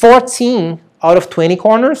in 14 out of 20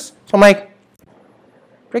 corners. So I'm like,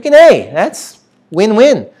 freaking A, that's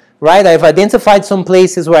win-win, right? I've identified some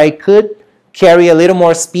places where I could carry a little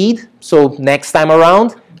more speed. So next time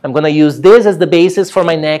around, I'm going to use this as the basis for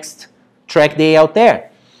my next track day out there.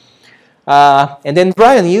 And then,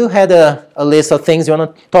 Brian, you had a list of things. You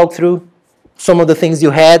want to talk through some of the things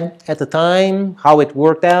you had at the time, how it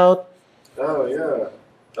worked out? Oh,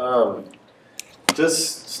 yeah.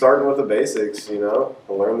 Just starting with the basics,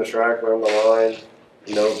 learn the track, learn the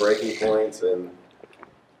line, breaking points, and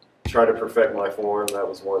try to perfect my form. That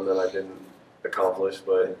was one that I didn't accomplish,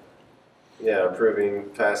 but yeah, improving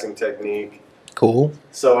passing technique. Cool.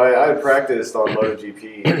 So I had practiced on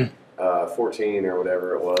MotoGP 14 or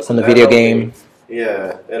whatever it was. On the video game.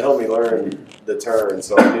 Yeah, it helped me learn the turn,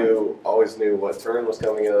 so I always knew what turn was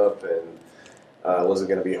coming up, and was it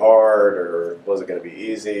going to be hard or was it going to be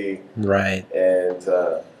easy? Right. And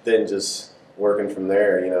then just working from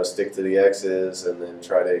there, stick to the X's and then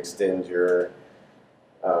try to extend your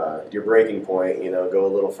breaking point, go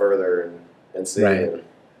a little further and see. Right. And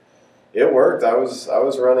it worked. I was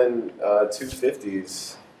running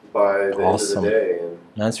 250s by the end of the day. And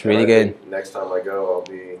that's really good. Next time I go, I'll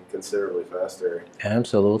be considerably faster.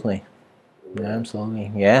 Absolutely.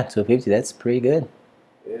 Absolutely. Yeah, 250, that's pretty good.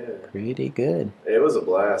 Yeah. Pretty good. It was a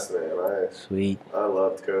blast, man. Sweet. I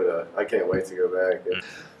loved COTA. I can't wait to go back.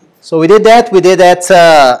 So we did that. We did that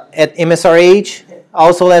at MSRH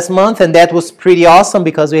also last month, and that was pretty awesome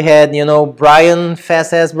because we had, Brian,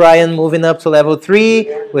 fast-ass Brian, moving up to level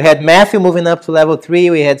 3. We had Matthew moving up to level 3.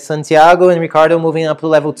 We had Santiago and Ricardo moving up to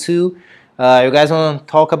level 2. You guys want to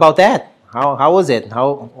talk about that? How was it?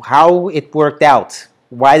 How it worked out?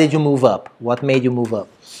 Why did you move up? What made you move up?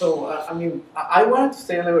 So, I wanted to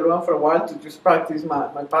stay on level 1 for a while to just practice my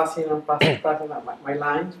passing and practice my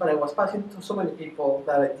lines, but I was passing to so many people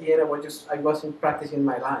that at the end I wasn't practicing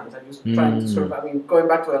my lines. I was trying to sort of, going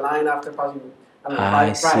back to a line after passing,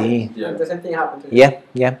 I see. Yeah. The same thing happened to you.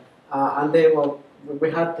 Yeah. And then, we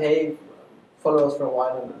had Dave follow us for a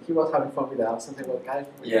while, and he was having fun with that. Something like, guys,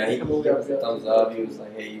 he gave us a thumbs up. He was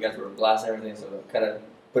like, hey, you guys were blasting everything, so kind of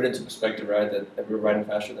put into perspective, right, that we were riding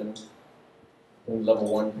faster than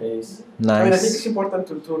level 1 pace. Nice. I think it's important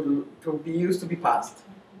to be used to be passed.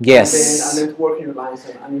 Yes. And then to work in your lines.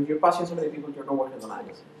 And if you're passing so many people, you're not working the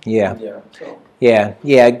lines. Yeah. So.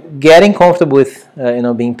 Yeah. Getting comfortable with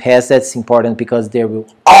being passed, that's important because there will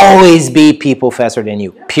always be people faster than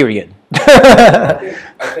you. Period. I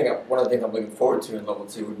think one of the things I'm looking forward to in level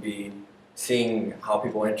 2 would be seeing how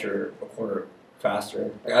people enter a corner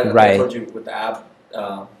faster. Like I told you with the app,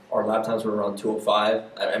 our lap times were around 2:05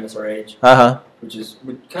 at MSRH. Which is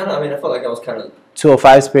kind of, I felt like I was kind of...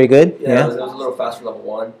 2:05 is pretty good. Yeah. It was a little faster level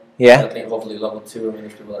 1. Yeah. I think hopefully level 2,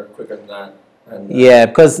 there's people that are quicker than that. And, yeah,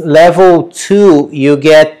 because level 2, you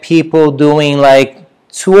get people doing like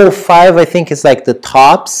 2:05, I think is like the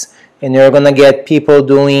tops, and you're going to get people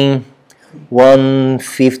doing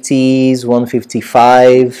 150s,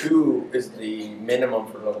 155. 2 is the minimum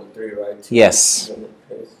for level 3, right? 2 yes.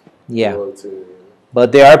 Yeah. Level 2.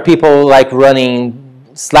 But there are people like running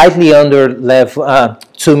slightly under level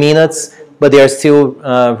 2 minutes, but they are still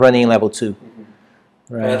running level 2.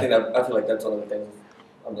 Mm-hmm. Right. And I feel like that's one of the things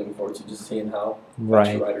I'm looking forward to, just seeing how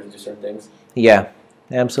riders do certain things. Yeah,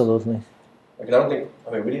 absolutely. Like, I don't think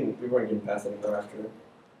we weren't getting past anything after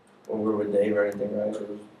when we were with Dave or anything, right?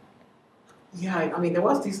 Yeah, I mean, there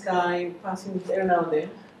was this guy passing there now and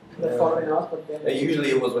then, following us, but then. Usually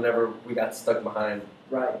it was whenever we got stuck behind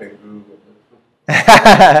a Right. big groove.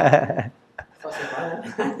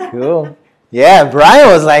 Cool. Yeah, Brian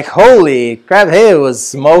was like, holy crap, hey, it was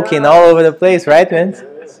smoking all over the place, right, man?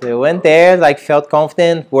 So we went there, like felt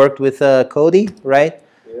confident, worked with Cody, right?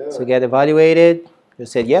 Yeah. So get evaluated. You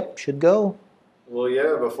said, yep, should go. Well,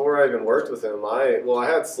 yeah, before I even worked with him, I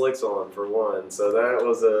had slicks on for one, so that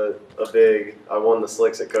was a big, I won the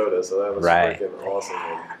slicks at COTA, so that was freaking awesome.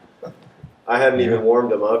 And I hadn't even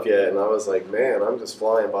warmed them up yet, and I was like, man, I'm just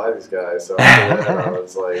flying by these guys, so after that, I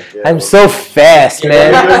was like, yeah. I'm so fast,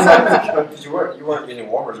 man. Because you weren't using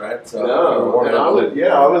warmers, right? So No, and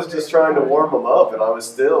I was just trying to warm them up, and I was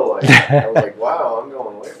still like, I was like, wow, I'm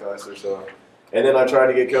going way faster, so. And then I tried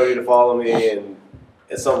to get Cody to follow me, and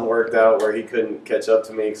something worked out where he couldn't catch up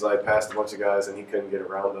to me because I passed a bunch of guys and he couldn't get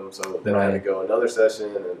around them. So then I had to go another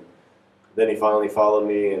session, and then he finally followed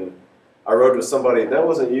me. And I rode with somebody. That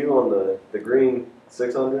wasn't you on the green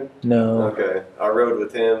 600? No. Okay. I rode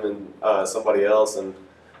with him and somebody else, and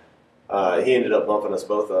he ended up bumping us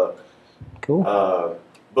both up. Cool.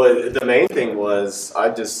 But the main thing was I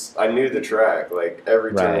knew the track. Like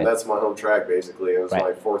every turn, that's my home track basically. It was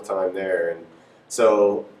my fourth time there. And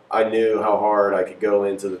so I knew how hard I could go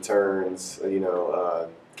into the turns,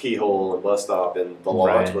 keyhole and bus stop, and the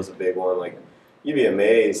launch was a big one. Like, you'd be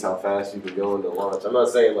amazed how fast you could go into launch. I'm not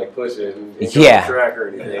saying like push it and go on the track or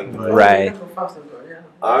anything, but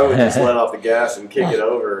I would just let off the gas and kick it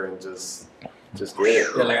over and just get it.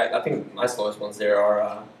 Yeah, like I think my slowest ones there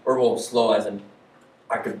are, slow as in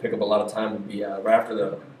I could pick up a lot of time would be right after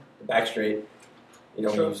the back straight. You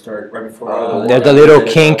know, when you start right before. There's a little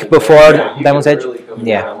kink before Diamond's Edge.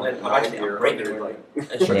 Yeah. I'm actually breaking.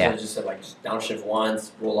 Instructions just said like just downshift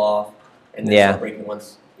once, roll off, and then start braking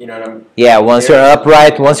once. You know what I'm? Yeah, once you're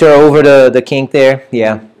upright, once you're over the kink there,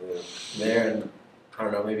 yeah. There and I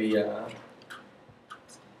don't know, maybe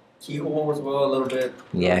keyhole as well a little bit.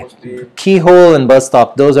 Yeah, keyhole and bus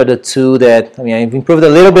stop. Those are the two that I've improved a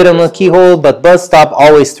little bit on the keyhole, but bus stop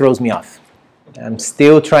always throws me off. I'm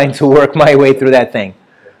still trying to work my way through that thing.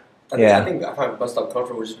 I think I find bus stop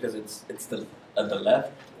comfortable just because it's the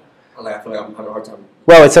left. I feel like I'm having a hard time.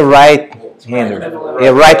 Well, it's a right-hander.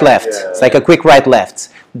 Right-left. It's like a quick right-left.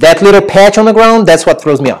 That little patch on the ground, that's what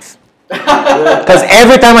throws me off. Because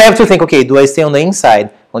every time I have to think, okay, do I stay on the inside?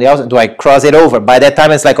 On the outside, do I cross it over? By that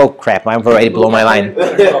time, it's like, oh crap, I've already blown my line.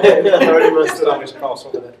 Always cross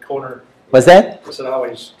over that corner. What's that? I said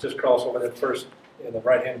always just cross over that first in the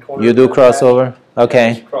right-hand corner. You do cross over?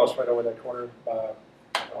 Okay. Just cross right over that corner by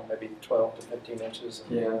maybe 12 to 15 inches.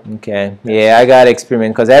 Okay. Yeah, I got to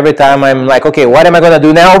experiment because every time I'm like, okay, what am I going to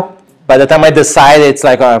do now? By the time I decide, it's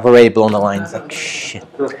like, oh, I've already blown the line. It's like, shit.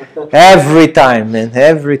 Every time, man.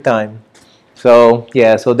 Every time. So,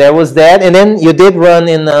 yeah, so there was that. And then you did run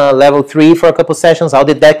in level 3 for a couple sessions. How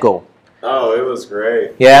did that go? Oh, it was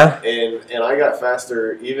great. Yeah? And I got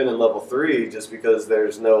faster even in level 3 just because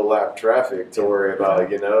there's no lap traffic to worry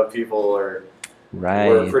about. People were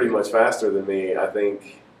pretty much faster than me. I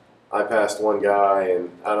think I passed one guy,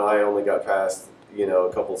 and I only got past,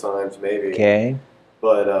 a couple times maybe. Okay.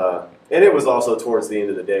 But, and it was also towards the end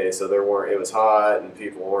of the day, so it was hot and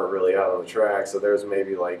people weren't really out on the track, so there was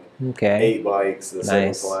maybe like 8 bikes the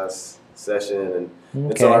second to last session,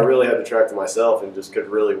 and so I really had the track to myself and just could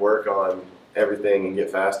really work on everything and get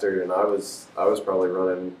faster, and I was probably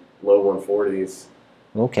running low 140s.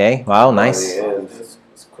 Okay, wow, nice. It's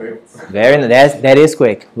quick. That is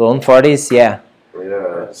quick. Low 140s, yeah.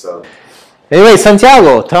 Yeah, so. Anyway,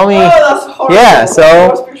 Santiago, tell me. Oh, that's horrible. Yeah, so.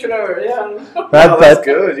 Worst picture ever, yeah. That's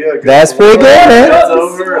good, yeah. Good. That's pretty good, man. That's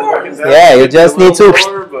over. Yeah, you just need to.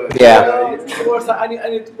 I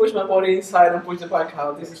need to push my body inside and push the back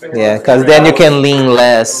out. Yeah, because then you can lean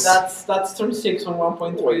less. That's turn 6 on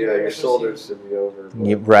 1.3. Well, yeah, your shoulders should be over.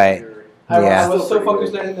 Right. I was so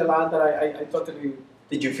focused learning the line that I totally.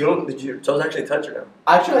 Did you feel? Did your toes actually touch or no?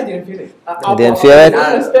 Actually, I didn't feel it. You didn't feel it?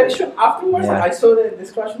 Inspection afterwards, I saw the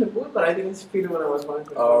scratch in the boot, but I didn't feel it when I was going.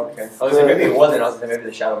 Oh, okay. I was saying maybe it wasn't. I was saying maybe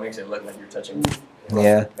the shadow makes it look like you're touching.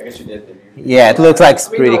 Yeah. I guess you did. Yeah, it looks like it's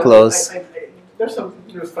pretty close. There's some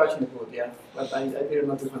little scratch in the boot, yeah, but I didn't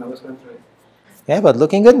notice when I was going through it. Yeah, but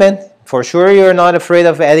looking good, man. For sure, you're not afraid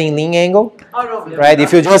of adding lean angle. Oh, no, right?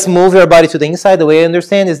 If you just move your body to the inside, the way I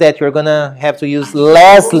understand is that you're gonna have to use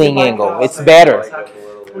less lean angle. It's better.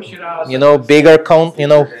 Bigger cone,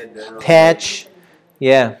 patch.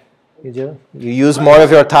 Yeah, you use more of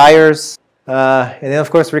your tires. And then of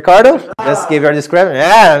course Ricardo. Let's give your description.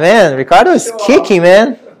 Yeah, man, Ricardo is kicking,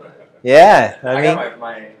 man. Yeah, I got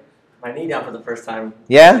my knee down for the first time.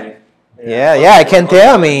 Yeah. Yeah, I can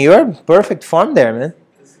tell. I mean, you're perfect form there, man.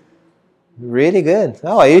 Really good.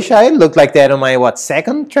 Oh, I wish I looked like that on my, what,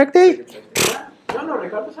 second track day? No,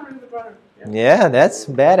 Ricardo's a really good runner. Yeah, that's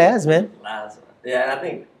badass, man. Yeah, I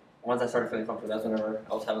think once I started feeling comfortable, that's whenever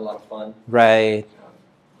I was having a lot of fun. Right.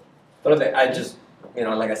 But I just,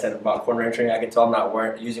 like I said about corner entry, I can tell I'm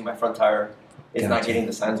not using my front tire. It's not getting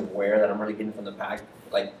the signs of wear that I'm really getting from the pack.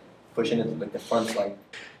 Like pushing it to like the front's like.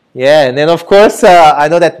 Yeah, and then of course I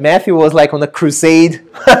know that Matthew was like on a crusade.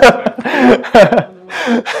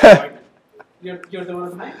 You're the one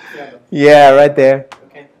with Mike? Yeah, right there.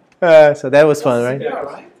 Okay. So that was fun, right? Yeah,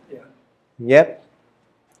 right? Yeah. Yep.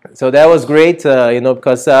 So that was great,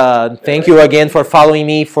 because thank you again for following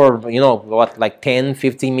me for, what, like 10,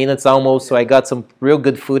 15 minutes almost. So I got some real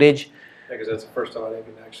good footage. Yeah, because that's the first time I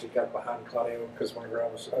even actually got behind Claudio, because whenever I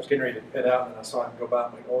was getting ready to head out and I saw him go by,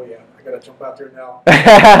 I'm like, oh yeah, I got to jump out there now.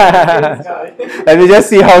 Let me just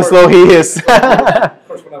see how slow he is. Of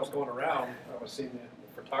course, when I was going around, I was seeing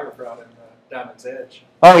the photographer out in Diamond's Edge.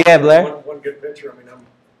 Oh yeah, Blair. One good picture. I mean, I'm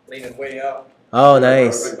leaning way up. Oh,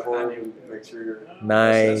 nice. Right behind you, make sure you're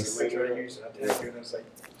Nice. That's the picture I used. I did it, and it's like,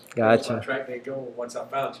 Gotcha. my track day goal once I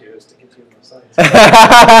found you is to get you in my sights.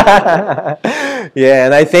 Yeah,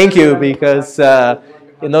 and I thank you because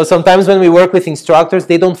sometimes when we work with instructors,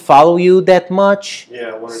 they don't follow you that much.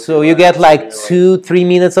 Yeah. So you get like 2-3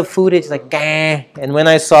 minutes of footage, like, gah. And when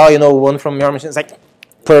I saw, one from your machine, it's like,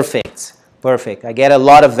 perfect. Perfect. I get a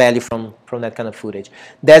lot of value from that kind of footage.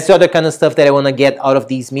 That's the other kind of stuff that I want to get out of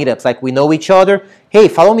these meetups. Like, we know each other. Hey,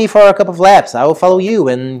 follow me for a couple of laps. I will follow you.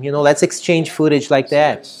 And, let's exchange footage like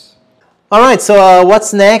that. All right, so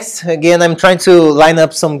what's next? Again, I'm trying to line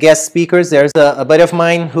up some guest speakers. There's a buddy of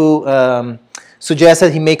mine who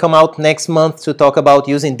suggested he may come out next month to talk about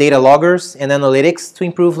using data loggers and analytics to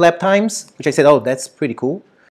improve lap times, which I said, oh, that's pretty cool.